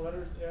in any of the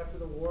letters after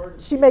the war?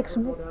 She makes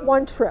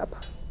one trip.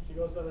 She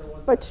goes on there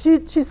one But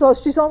time.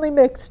 she's only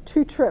makes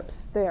 2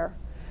 trips there.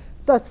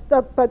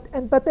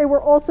 But they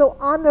were also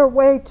on their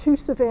way to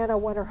Savannah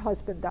when her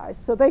husband dies.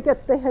 So they'd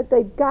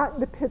gotten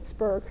to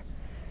Pittsburgh,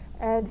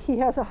 and he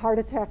has a heart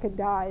attack and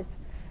dies,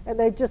 and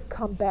they just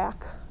come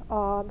back.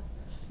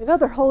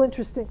 Another whole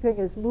interesting thing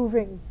is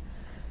moving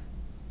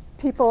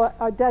people,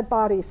 dead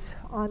bodies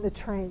on the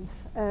trains,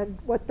 and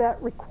what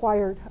that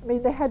required. I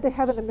mean, they had to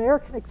have an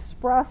American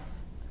Express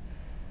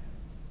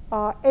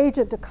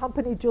agent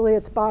accompany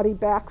Juliette's body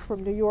back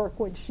from New York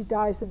when she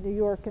dies in New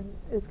York and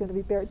is going to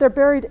be buried. They're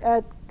buried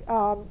at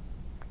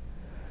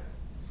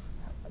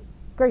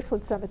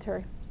Graceland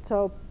Cemetery.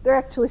 So they're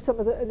actually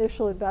some of the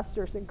initial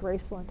investors in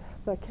Graceland.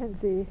 The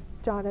Kinzie,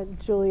 John and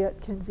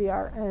Juliette Kinzie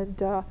are, and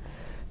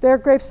their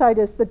gravesite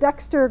is the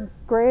Dexter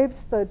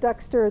graves. The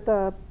Dexter,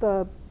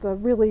 the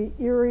really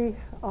eerie,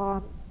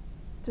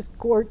 just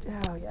gorgeous.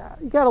 Oh yeah,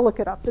 you got to look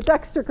it up. The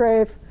Dexter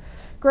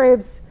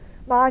graves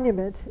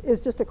monument is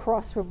just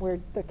across from where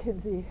the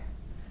Kinzie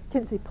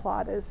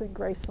plot is in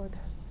Graceland.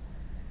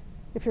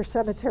 If you're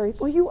cemetery,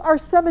 well, you are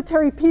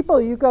cemetery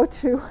people. You go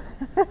to.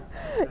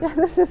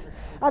 Yeah,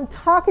 I'm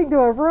talking to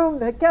a room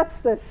that gets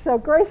this. So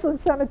Graceland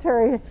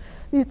Cemetery,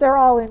 they're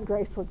all in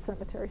Graceland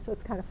Cemetery. So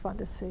it's kind of fun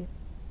to see.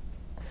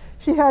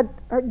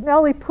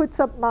 Nellie puts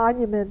up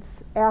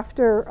monuments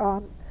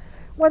after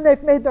when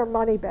they've made their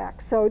money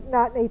back. So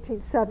not in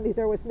 1870,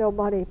 there was no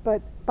money,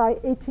 but by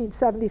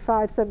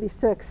 1875,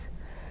 76,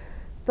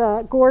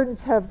 the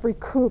Gordons have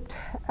recouped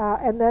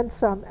and then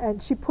some,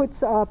 and she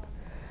puts up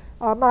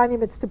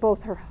monuments to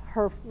both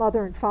her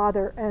mother and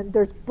father, and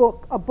there's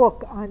a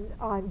book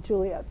on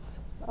Juliette's.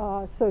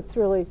 So it's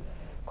really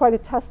quite a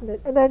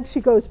testament. And then she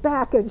goes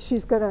back, and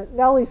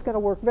Nellie's gonna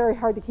work very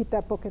hard to keep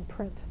that book in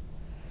print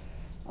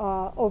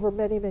over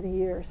many, many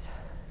years.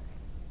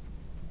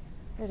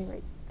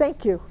 Anyway,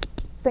 thank you.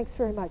 Thanks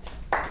very much.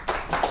 All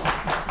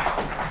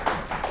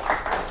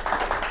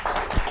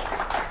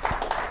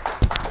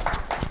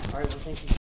right, well, thank you.